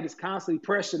have somebody that's constantly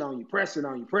pressing on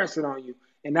you,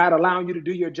 and not allowing you to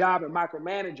do your job and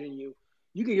micromanaging you,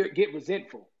 you can get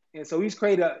resentful. And so he's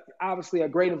created obviously a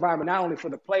great environment, not only for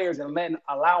the players and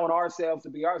allowing ourselves to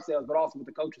be ourselves, but also with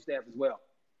the coaching staff as well.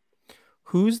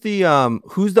 Who's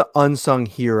the unsung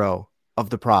hero of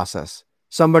the process?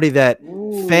 Somebody that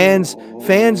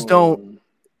fans don't.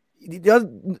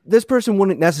 This person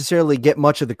wouldn't necessarily get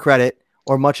much of the credit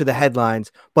or much of the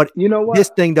headlines, but you know what? This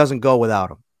thing doesn't go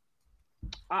without him.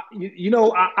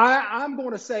 I'm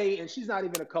going to say, and she's not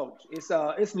even a coach.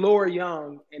 It's Laura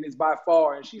Young, and it's by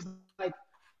far, and she's like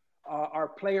our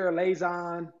player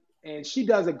liaison, and she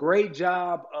does a great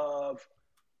job of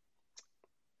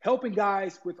helping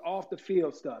guys with off the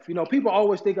field stuff. You know, people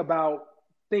always think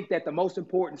that the most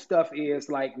important stuff is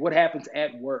like what happens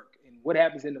at work and what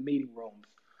happens in the meeting rooms.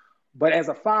 But as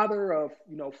a father of,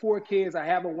 4 kids, I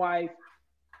have a wife.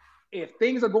 If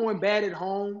things are going bad at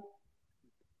home,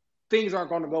 things aren't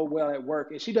going to go well at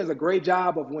work. And she does a great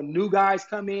job of when new guys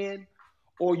come in,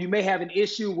 or you may have an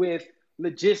issue with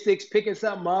logistics, picking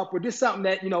something up, or just something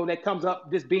that, that comes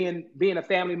up, just being a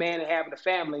family man and having a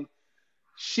family.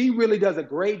 She really does a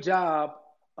great job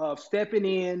of stepping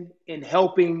in and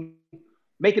helping,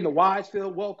 making the wives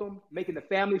feel welcome, making the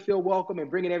family feel welcome, and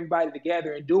bringing everybody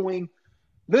together and doing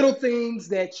little things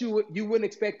that you wouldn't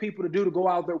expect people to do to go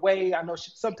out of their way. I know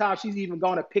sometimes she's even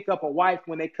going to pick up a wife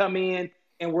when they come in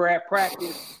and we're at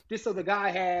practice, just so the guy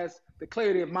has the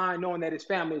clarity of mind knowing that his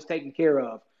family is taken care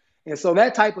of. And so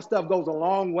that type of stuff goes a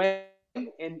long way.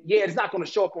 And yeah, it's not going to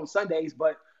show up on Sundays,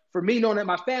 but for me, knowing that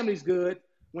my family's good,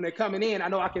 when they're coming in, I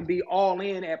know I can be all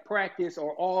in at practice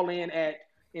or all in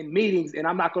meetings, and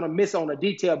I'm not going to miss on a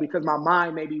detail because my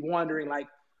mind may be wondering, like,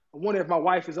 I wonder if my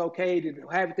wife is okay to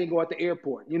have everything go at the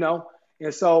airport,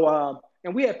 And so,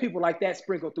 and we have people like that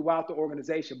sprinkled throughout the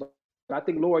organization. But I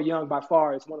think Laura Young, by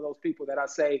far, is one of those people that I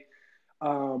say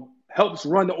helps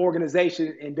run the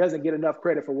organization and doesn't get enough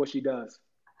credit for what she does.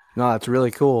 No, that's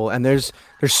really cool. And there's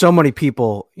so many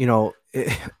people,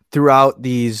 throughout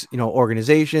these,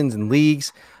 organizations and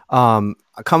leagues,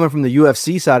 coming from the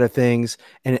UFC side of things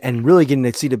and really getting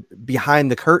to see behind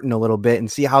the curtain a little bit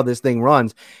and see how this thing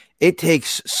runs. It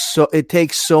takes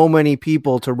so many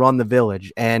people to run the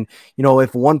village. And,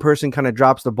 if one person kind of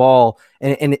drops the ball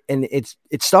and it's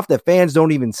stuff that fans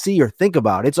don't even see or think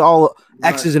about, it's all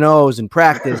right. X's and O's and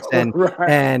practice and, right.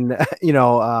 and,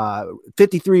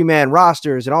 53-man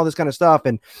rosters and all this kind of stuff.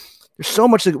 And there's so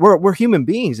much that we're human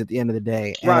beings at the end of the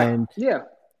day. Right. And yeah.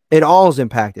 It all is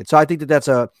impacted. So I think that's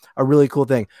a really cool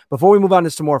thing. Before we move on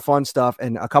to some more fun stuff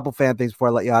and a couple fan things before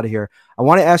I let you out of here, I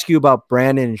want to ask you about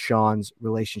Brandon and Sean's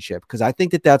relationship, because I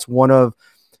think that's one of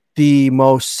the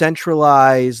most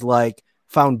centralized, like,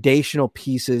 foundational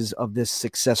pieces of this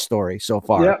success story so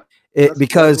far. Yeah,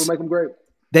 because make them great.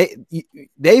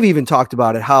 They've even talked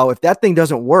about it, how if that thing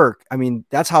doesn't work, I mean,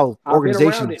 that's how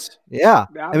organizations. Yeah.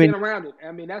 I've been around it.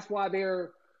 I mean, that's why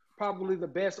they're probably the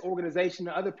best organization.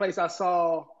 The other place I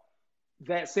saw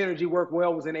that synergy work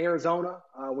well was in Arizona.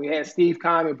 We had Steve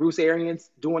Keim and Bruce Arians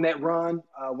doing that run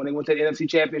when they went to the NFC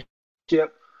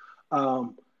Championship.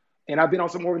 And I've been on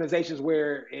some organizations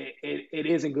where it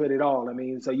isn't good at all. I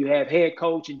mean, so you have head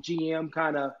coach and GM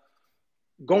kind of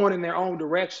going in their own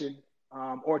direction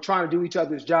or trying to do each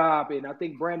other's job. And I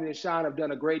think Brandon and Sean have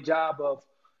done a great job of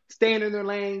staying in their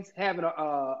lanes, having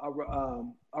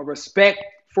a respect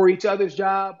for each other's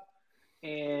job,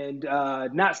 and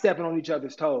not stepping on each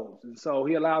other's toes. And so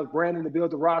he allows Brandon to build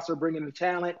the roster, bring in the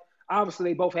talent. Obviously,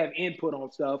 they both have input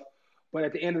on stuff. But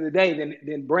at the end of the day,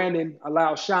 then Brandon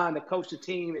allows Sean to coach the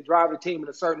team and drive the team in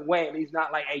a certain way. And he's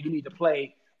not like, hey, you need to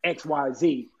play X, Y,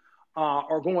 Z.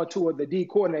 Or going to the D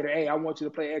coordinator, hey, I want you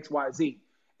to play X, Y, Z.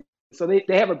 So they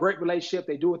have a great relationship.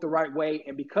 They do it the right way.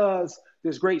 And because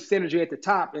there's great synergy at the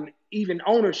top and even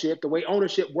ownership, the way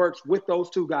ownership works with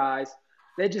those two guys,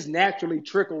 that just naturally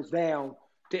trickles down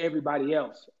to everybody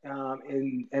else.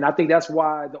 And I think that's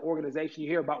why the organization, you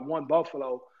hear about One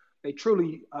Buffalo, they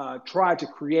truly try to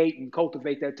create and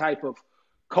cultivate that type of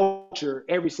culture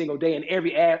every single day in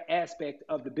every aspect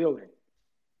of the building.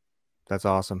 That's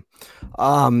awesome.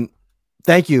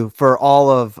 Thank you for all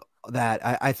of that.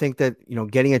 I think that,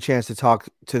 getting a chance to talk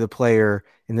to the player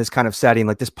in this kind of setting,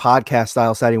 like this podcast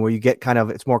style setting where you get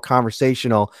it's more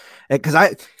conversational, because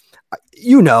like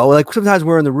sometimes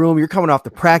we're in the room, you're coming off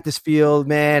the practice field,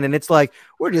 man, and it's like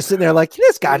we're just sitting there like,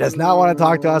 this guy does not want to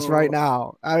talk to us right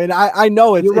now. I mean, I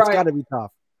know it's got to be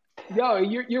tough. Yo,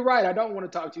 you're right. I don't want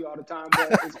to talk to you all the time,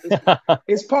 but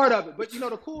it's part of it. But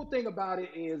the cool thing about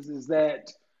it is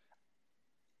that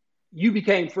you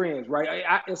became friends, right?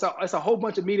 It's a whole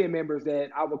bunch of media members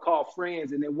that I would call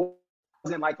friends, and it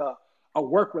wasn't like a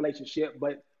work relationship,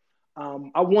 but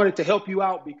I wanted to help you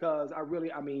out because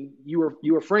you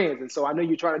were friends. And so I know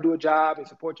you're trying to do a job and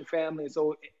support your family. And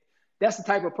so that's the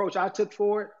type of approach I took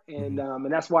for it. And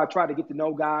that's why I try to get to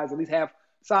know guys, at least have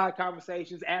side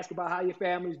conversations, ask about how your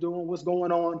family's doing, what's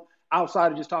going on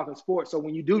outside of just talking sports. So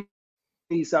when you do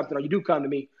need something or you do come to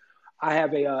me, I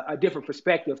have a different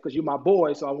perspective because you're my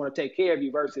boy. So I want to take care of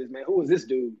you versus, man, who is this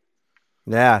dude?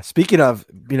 Yeah. Speaking of,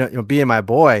 being my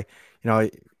boy,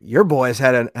 your boys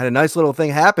had a nice little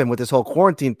thing happen with this whole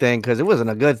quarantine thing, because it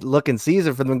wasn't a good looking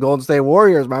season for the Golden State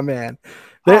Warriors, my man.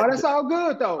 That's all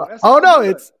good though.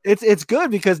 It's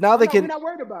good because now they can. We're not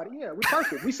worried about it. Yeah, we're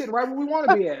perfect. We sitting right where we want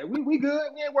to be at. We good.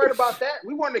 We ain't worried about that.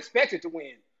 We weren't expected to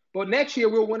win. But next year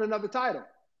we'll win another title.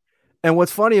 And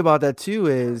what's funny about that too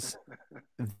is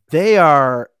they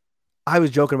are. I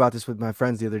was joking about this with my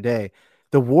friends the other day.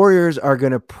 The Warriors are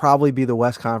going to probably be the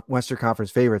Western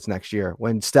Conference favorites next year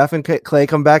when Steph and Clay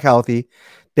come back healthy.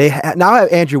 They now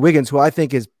have Andrew Wiggins, who I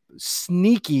think is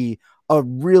sneaky, a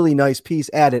really nice piece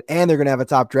added, and they're going to have a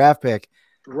top draft pick.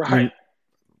 Right.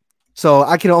 So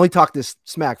I can only talk this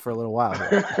smack for a little while.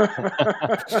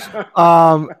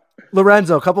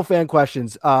 Lorenzo, a couple fan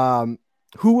questions.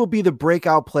 Who will be the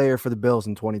breakout player for the Bills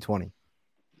in 2020?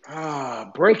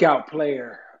 Breakout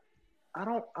player. I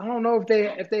don't know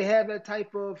if they have that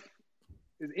type of.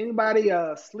 Is anybody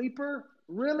a sleeper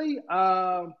really?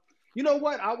 You know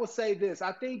what? I will say this.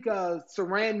 I think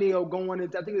Saran Neal going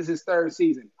into, I think this is his third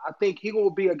season. I think he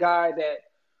will be a guy that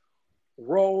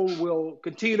role will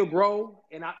continue to grow.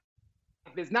 And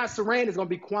if it's not Saran, it's going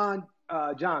to be Jaquan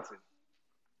Johnson.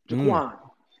 Jaquan.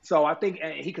 So I think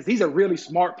because he's a really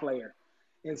smart player.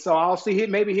 And so I'll see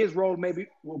maybe his role maybe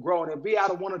will grow. And it'll be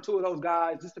out of one or two of those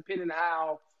guys, just depending on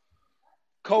how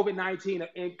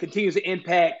COVID-19 continues to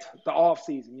impact the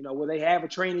offseason. You know, will they have a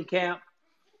training camp?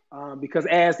 Because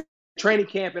as training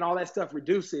camp and all that stuff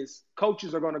reduces,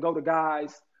 coaches are going to go to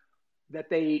guys that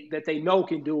they know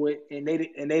can do it, and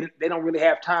they don't really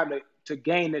have time to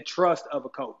gain the trust of a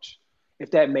coach, if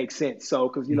that makes sense. So,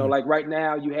 because like right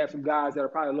now, you have some guys that are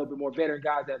probably a little bit more veteran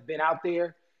guys that have been out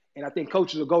there, and I think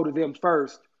coaches will go to them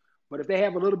first. But if they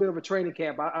have a little bit of a training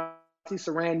camp, I see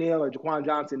Saran Neal or Jaquan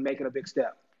Johnson making a big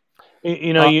step.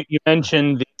 You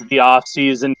mentioned the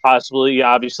offseason possibly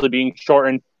obviously being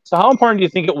shortened. So how important do you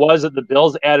think it was that the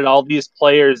Bills added all these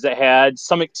players that had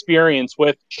some experience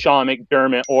with Sean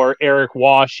McDermott or Eric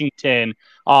Washington,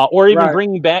 or even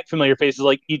bringing back familiar faces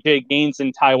like EJ Gaines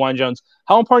and Tywan Jones?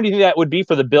 How important do you think that would be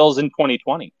for the Bills in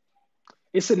 2020?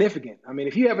 It's significant. I mean,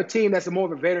 if you have a team that's more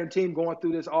of a veteran team going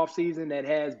through this offseason that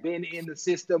has been in the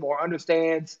system or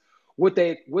understands what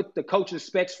the coach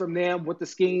expects from them, what the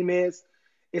scheme is,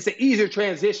 it's an easier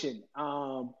transition,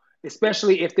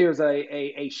 especially if there's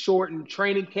a shortened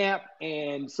training camp.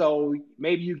 And so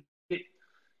maybe you get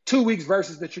 2 weeks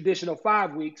versus the traditional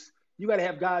 5 weeks. You got to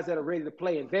have guys that are ready to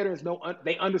play. And veterans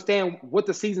they understand what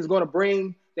the season is going to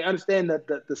bring. They understand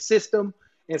the system.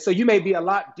 And so you may be a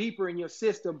lot deeper in your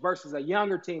system versus a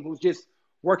younger team who's just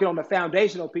working on the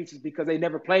foundational pieces because they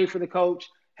never played for the coach,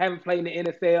 haven't played in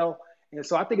the NFL. And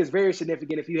so I think it's very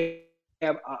significant if you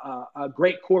have a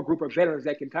great core group of veterans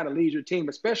that can kind of lead your team,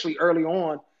 especially early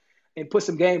on, and put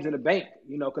some games in the bank,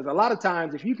 because a lot of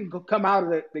times if you can come out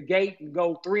of the gate and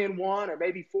go 3-1 or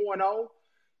maybe 4-0,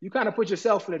 you kind of put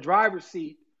yourself in the driver's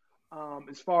seat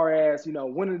as far as,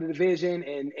 winning the division.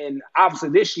 And obviously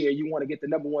this year you want to get the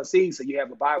number one seed, so you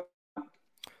have a bye.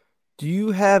 Do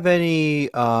you have any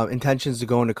intentions to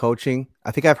go into coaching? I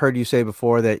think I've heard you say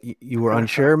before that you were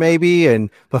unsure maybe,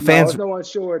 but fans. No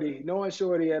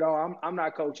unsurety at all. I'm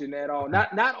not coaching at all.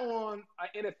 Not on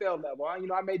an NFL level.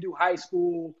 I may do high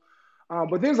school,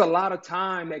 but there's a lot of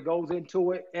time that goes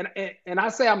into it. And I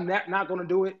say I'm not going to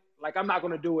do it. Like I'm not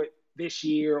going to do it this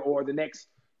year or the next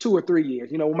 2 or 3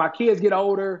 years. When my kids get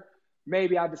older,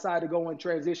 maybe I decide to go and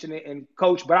transition and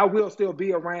coach, but I will still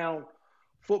be around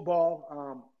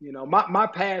football. My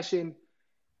passion,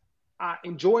 I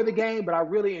enjoy the game, but I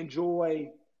really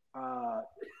enjoy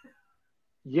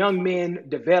young men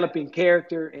developing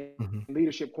character and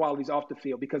leadership qualities off the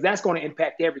field, because that's going to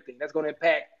impact everything. That's going to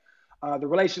impact the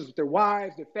relations with their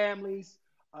wives, their families,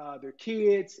 their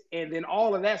kids, and then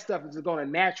all of that stuff is going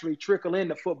to naturally trickle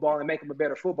into football and make them a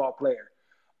better football player.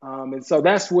 And so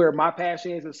that's where my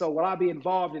passion is. And so will I be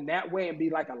involved in that way and be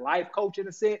like a life coach in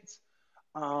a sense?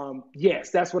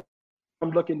 Yes, that's what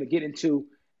I'm looking to get into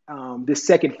this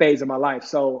second phase of my life.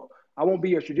 So I won't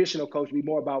be a traditional coach, be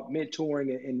more about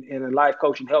mentoring and a life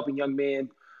coaching, helping young men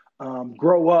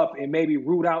grow up and maybe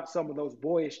root out some of those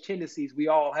boyish tendencies we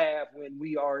all have when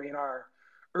we are in our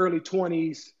early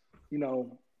 20s,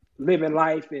 living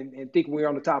life and thinking we're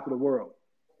on the top of the world.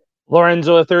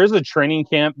 Lorenzo, if there is a training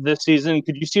camp this season,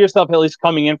 could you see yourself at least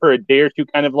coming in for a day or two,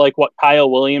 kind of like what Kyle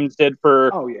Williams did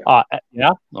for? Oh, yeah.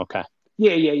 Yeah? Okay.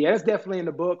 Yeah. That's definitely in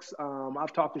the books.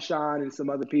 I've talked to Sean and some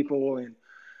other people, and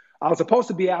I was supposed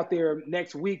to be out there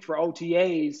next week for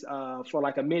OTAs for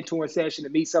like a mentoring session to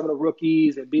meet some of the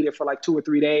rookies and be there for like 2 or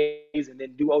 3 days and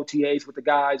then do OTAs with the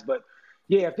guys. But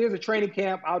yeah, if there's a training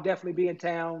camp, I'll definitely be in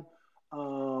town.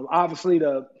 Obviously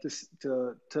to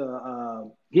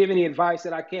give any advice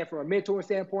that I can from a mentoring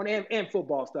standpoint and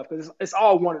football stuff, because it's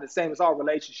all one and the same. It's all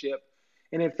relationship.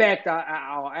 And in fact,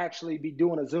 I'll actually be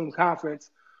doing a Zoom conference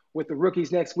with the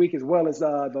rookies next week, as well as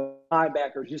the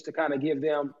linebackers, just to kind of give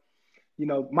them,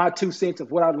 my 2 cents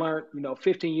of what I learned,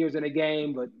 15 years in the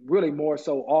game, but really more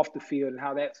so off the field and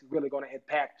how that's really going to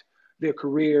impact their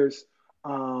careers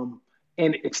and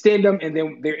extend them, and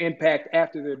then their impact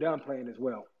after they're done playing as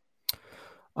well.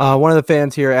 One of the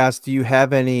fans here asked, do you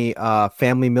have any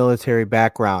family military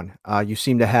background? You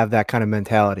seem to have that kind of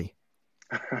mentality.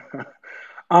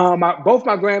 Both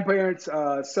my grandparents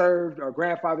served, or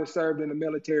grandfather served in the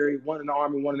military, one in the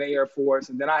Army, one in the Air Force.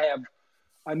 And then I have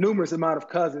a numerous amount of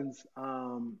cousins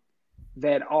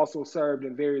that also served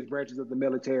in various branches of the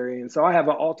military. And so I have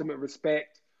an ultimate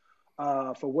respect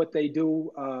for what they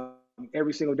do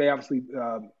every single day. Obviously,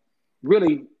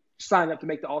 really sign up to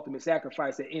make the ultimate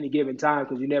sacrifice at any given time,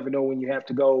 because you never know when you have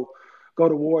to go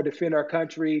to war, defend our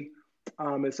country.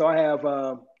 And so I have,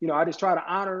 I just try to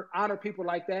honor people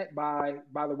like that by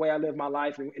the way I live my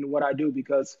life and what I do,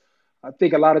 because I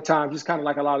think a lot of times, just kind of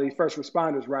like a lot of these first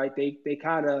responders, right? They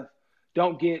kind of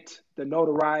don't get the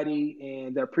notoriety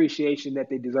and the appreciation that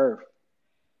they deserve.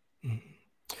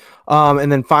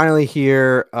 And then finally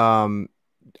here,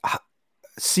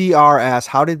 CR asks,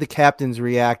 how did the captains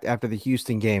react after the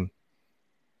Houston game?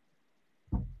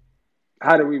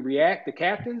 How do we react? The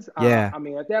captains? Yeah.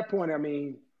 At that point, I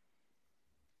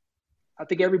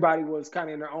think everybody was kind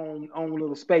of in their own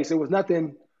little space. There was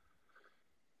nothing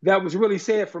that was really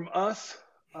said from us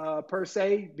per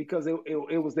se, because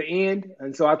it was the end.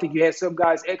 And so I think you had some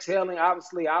guys exhaling.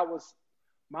 Obviously,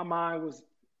 my mind was,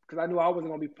 because I knew I wasn't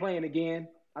going to be playing again.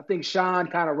 I think Sean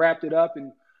kind of wrapped it up,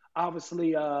 and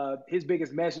obviously his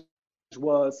biggest message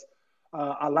was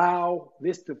allow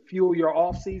this to fuel your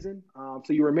off season.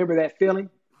 So you remember that feeling.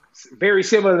 It's very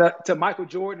similar to Michael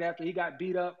Jordan after he got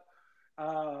beat up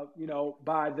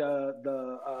by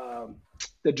the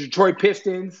Detroit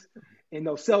Pistons and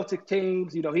those Celtic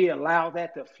teams. He allowed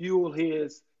that to fuel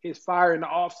his fire in the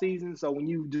off season. So when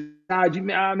you decide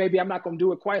maybe I'm not going to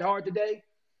do it quite hard today,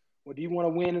 or do you want to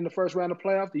win in the first round of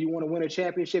playoffs? Do you want to win a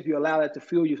championship? You allow that to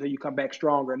fuel you so you come back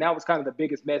stronger. And that was kind of the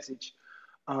biggest message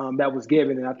that was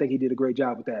given, and I think he did a great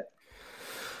job with that.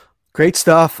 Great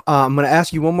stuff. I'm going to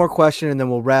ask you one more question, and then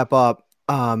we'll wrap up.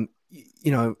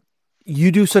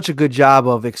 You do such a good job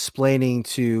of explaining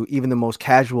to even the most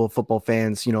casual football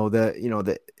fans,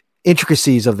 the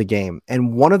intricacies of the game.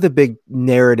 And one of the big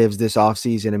narratives this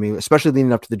offseason, especially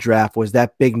leading up to the draft, was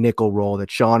that big nickel role that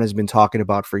Sean has been talking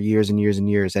about for years and years and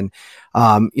years. And,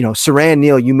 Siran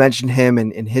Neal, you mentioned him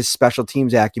and his special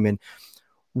teams acumen.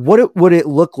 What would it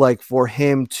look like for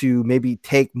him to maybe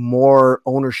take more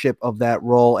ownership of that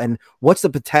role? And what's the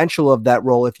potential of that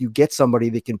role if you get somebody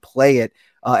that can play it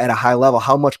at a high level?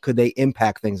 How much could they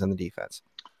impact things on the defense?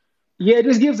 Yeah, it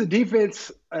just gives the defense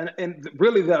and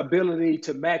really the ability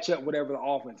to match up whatever the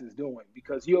offense is doing,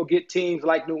 because you'll get teams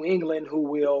like New England who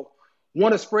will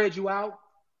want to spread you out,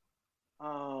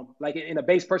 like in a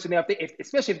base personnel,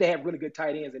 especially if they have really good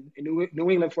tight ends. And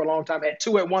New England for a long time had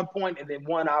two at one point, and then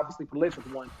one obviously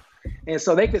prolific one. And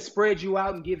so they could spread you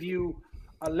out and give you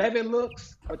 11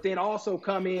 looks, but then also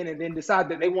come in and then decide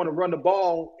that they want to run the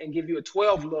ball and give you a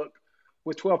 12 look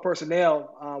with 12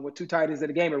 personnel with two tight ends in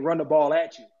the game and run the ball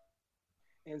at you.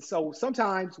 And so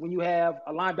sometimes when you have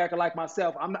a linebacker like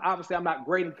myself, I'm not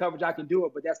great in coverage. I can do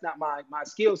it, but that's not my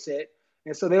skill set.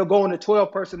 And so they'll go into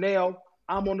 12 personnel.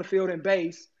 I'm on the field in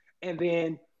base, and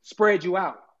then spread you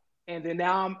out. And then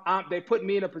now they put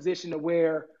me in a position to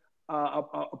where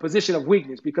a position of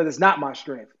weakness, because it's not my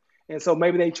strength. And so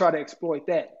maybe they try to exploit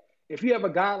that. If you have a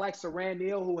guy like Siran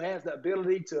Neal who has the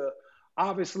ability to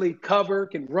obviously cover,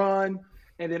 can run,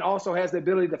 and then also has the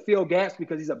ability to fill gaps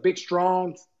because he's a big,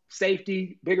 strong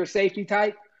safety, bigger safety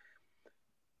type,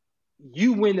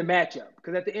 you win the matchup.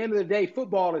 Because at the end of the day,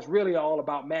 football is really all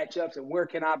about matchups and where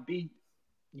can I beat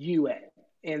you at.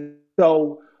 And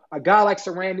so a guy like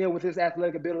Siran Neal with his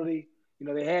athletic ability,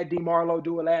 they had D. Marlowe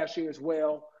do it last year as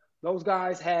well. Those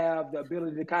guys have the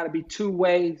ability to kind of be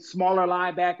two-way, smaller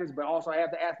linebackers, but also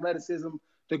have the athleticism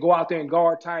to go out there and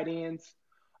guard tight ends.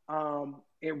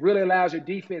 It really allows your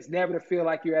defense never to feel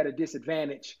like you're at a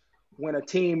disadvantage when a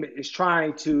team is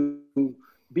trying to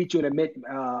beat you in a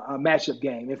matchup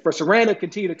game. And for Siran to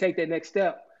continue to take that next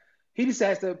step, he just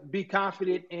has to be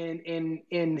confident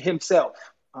in himself.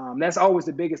 That's always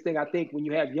the biggest thing, I think, when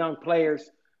you have young players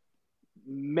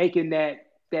making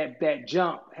that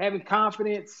jump, having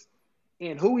confidence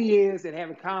in who he is and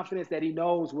having confidence that he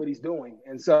knows what he's doing.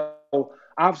 And so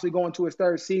obviously going to his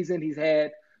third season, he's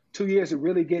had 2 years to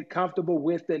really get comfortable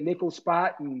with the nickel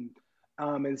spot.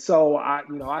 And so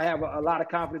I have a lot of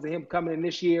confidence in him coming in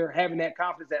this year, having that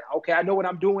confidence that, okay, I know what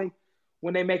I'm doing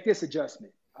when they make this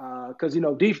adjustment. Because,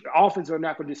 offense are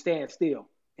not going to just stand still.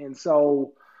 And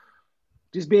so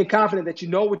just being confident that you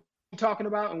know what talking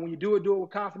about, and when you do it with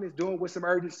confidence, do it with some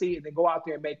urgency, and then go out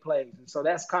there and make plays. And so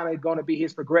that's kind of going to be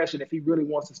his progression if he really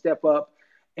wants to step up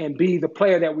and be the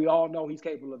player that we all know he's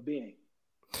capable of being.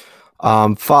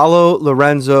 Follow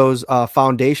Lorenzo's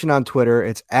foundation on Twitter.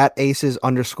 It's at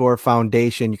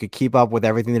aces_foundation. You could keep up with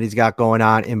everything that he's got going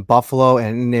on in Buffalo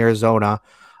and in Arizona.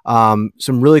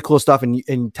 Some really cool stuff.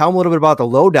 And tell him a little bit about the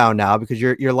lowdown now, because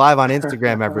you're live on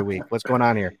Instagram every week. What's going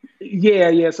on here?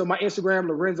 Yeah. So my Instagram,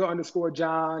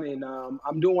 Lorenzo_John, and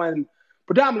I'm doing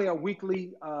predominantly a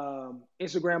weekly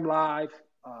Instagram live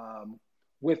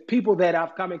with people that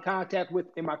I've come in contact with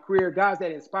in my career, guys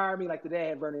that inspire me. Like today I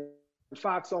had Vernon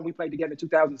Fox on. We played together in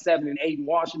 2007 in Aden,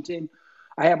 Washington.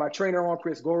 I had my trainer on,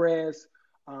 Chris Gorez.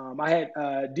 I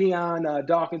had Dion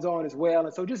Dawkins on as well.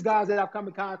 And so just guys that I've come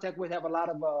in contact with, have a lot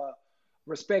of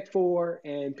respect for,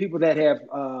 and people that have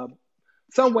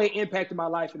some way impacted my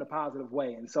life in a positive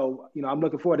way. And so, I'm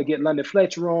looking forward to getting London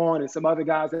Fletcher on and some other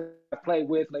guys that I played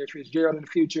with, Larry Fitzgerald in the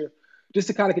future, just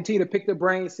to kind of continue to pick their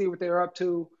brains, see what they're up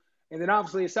to. And then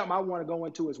obviously it's something I want to go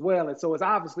into as well. And so it's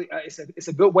obviously it's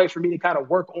a good way for me to kind of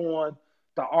work on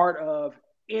the art of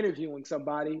interviewing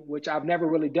somebody, which I've never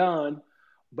really done.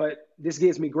 But this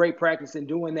gives me great practice in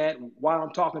doing that while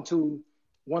I'm talking to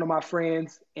one of my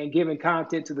friends and giving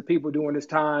content to the people during this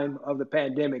time of the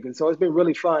pandemic. And so it's been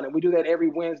really fun. And we do that every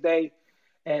Wednesday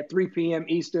at 3 p.m.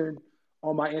 Eastern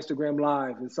on my Instagram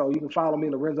Live. And so you can follow me,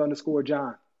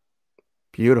 Lorenzo_John.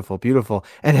 Beautiful, beautiful.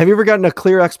 And have you ever gotten a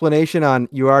clear explanation on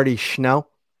 "you already schno"?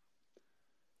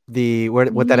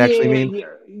 What that actually means?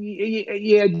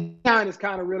 Yeah. John is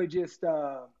kind of really just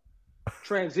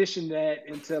transitioned that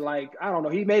into, like, I don't know.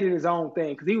 He made it his own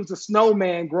thing because he was a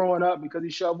snowman growing up because he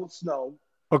shoveled snow.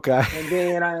 Okay. And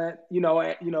then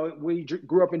we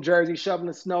grew up in Jersey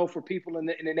shoveling snow for people in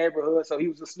the neighborhood. So he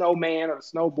was a snowman or a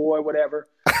snow boy, whatever.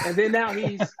 And then now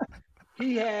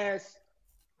he has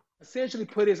essentially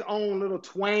put his own little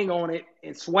twang on it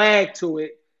and swag to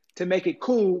it to make it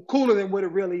cooler than what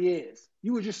it really is.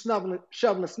 You were just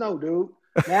shoveling snow, dude.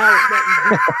 Now it's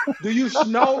not, do you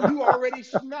snow? You already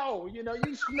snow. You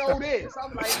snow this.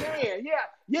 I'm like, man, yeah,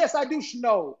 yes, I do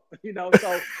snow.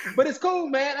 So, but it's cool,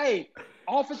 man. Hey,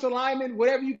 offensive lineman,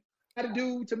 whatever you got to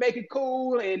do to make it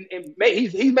cool, and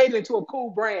he's made it into a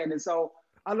cool brand. And so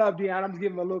I love Deion. I'm just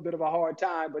giving him a little bit of a hard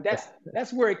time, but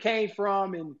that's where it came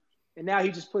from, and now he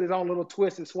just put his own little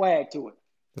twist and swag to it.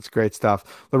 That's great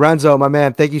stuff. Lorenzo, my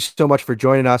man, thank you so much for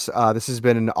joining us. This has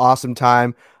been an awesome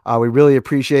time. We really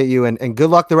appreciate you, and good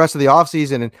luck the rest of the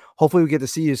offseason. And hopefully we get to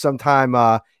see you sometime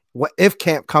if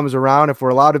camp comes around, if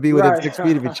we're allowed to be within 6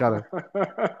 feet of each other.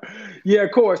 Yeah,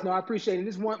 of course. No, I appreciate it.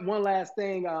 Just one last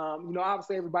thing.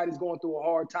 Obviously everybody's going through a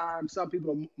hard time. Some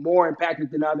people are more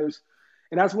impacted than others.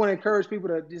 And I just want to encourage people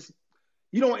to just,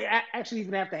 you don't actually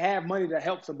even have to have money to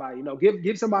help somebody.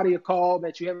 Give somebody a call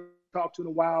that you haven't talked to in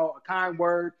a while, a kind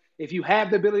word. If you have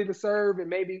the ability to serve and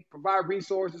maybe provide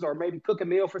resources or maybe cook a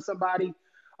meal for somebody,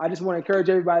 I just want to encourage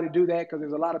everybody to do that, because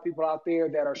there's a lot of people out there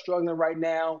that are struggling right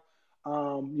now,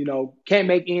 can't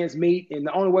make ends meet. And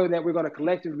the only way that we're going to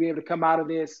collectively be able to come out of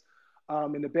this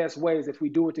in the best way is if we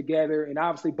do it together. And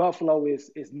obviously Buffalo is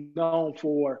known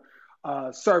for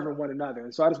serving one another.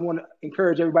 And so I just want to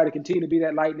encourage everybody to continue to be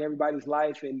that light in everybody's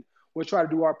life, and we'll try to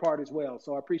do our part as well.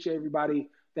 So I appreciate everybody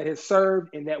that has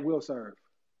served and that will serve.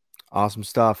 Awesome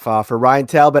stuff. For Ryan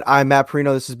Talbot, I'm Matt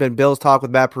Perino. This has been Bills Talk with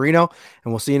Matt Perino,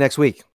 and we'll see you next week.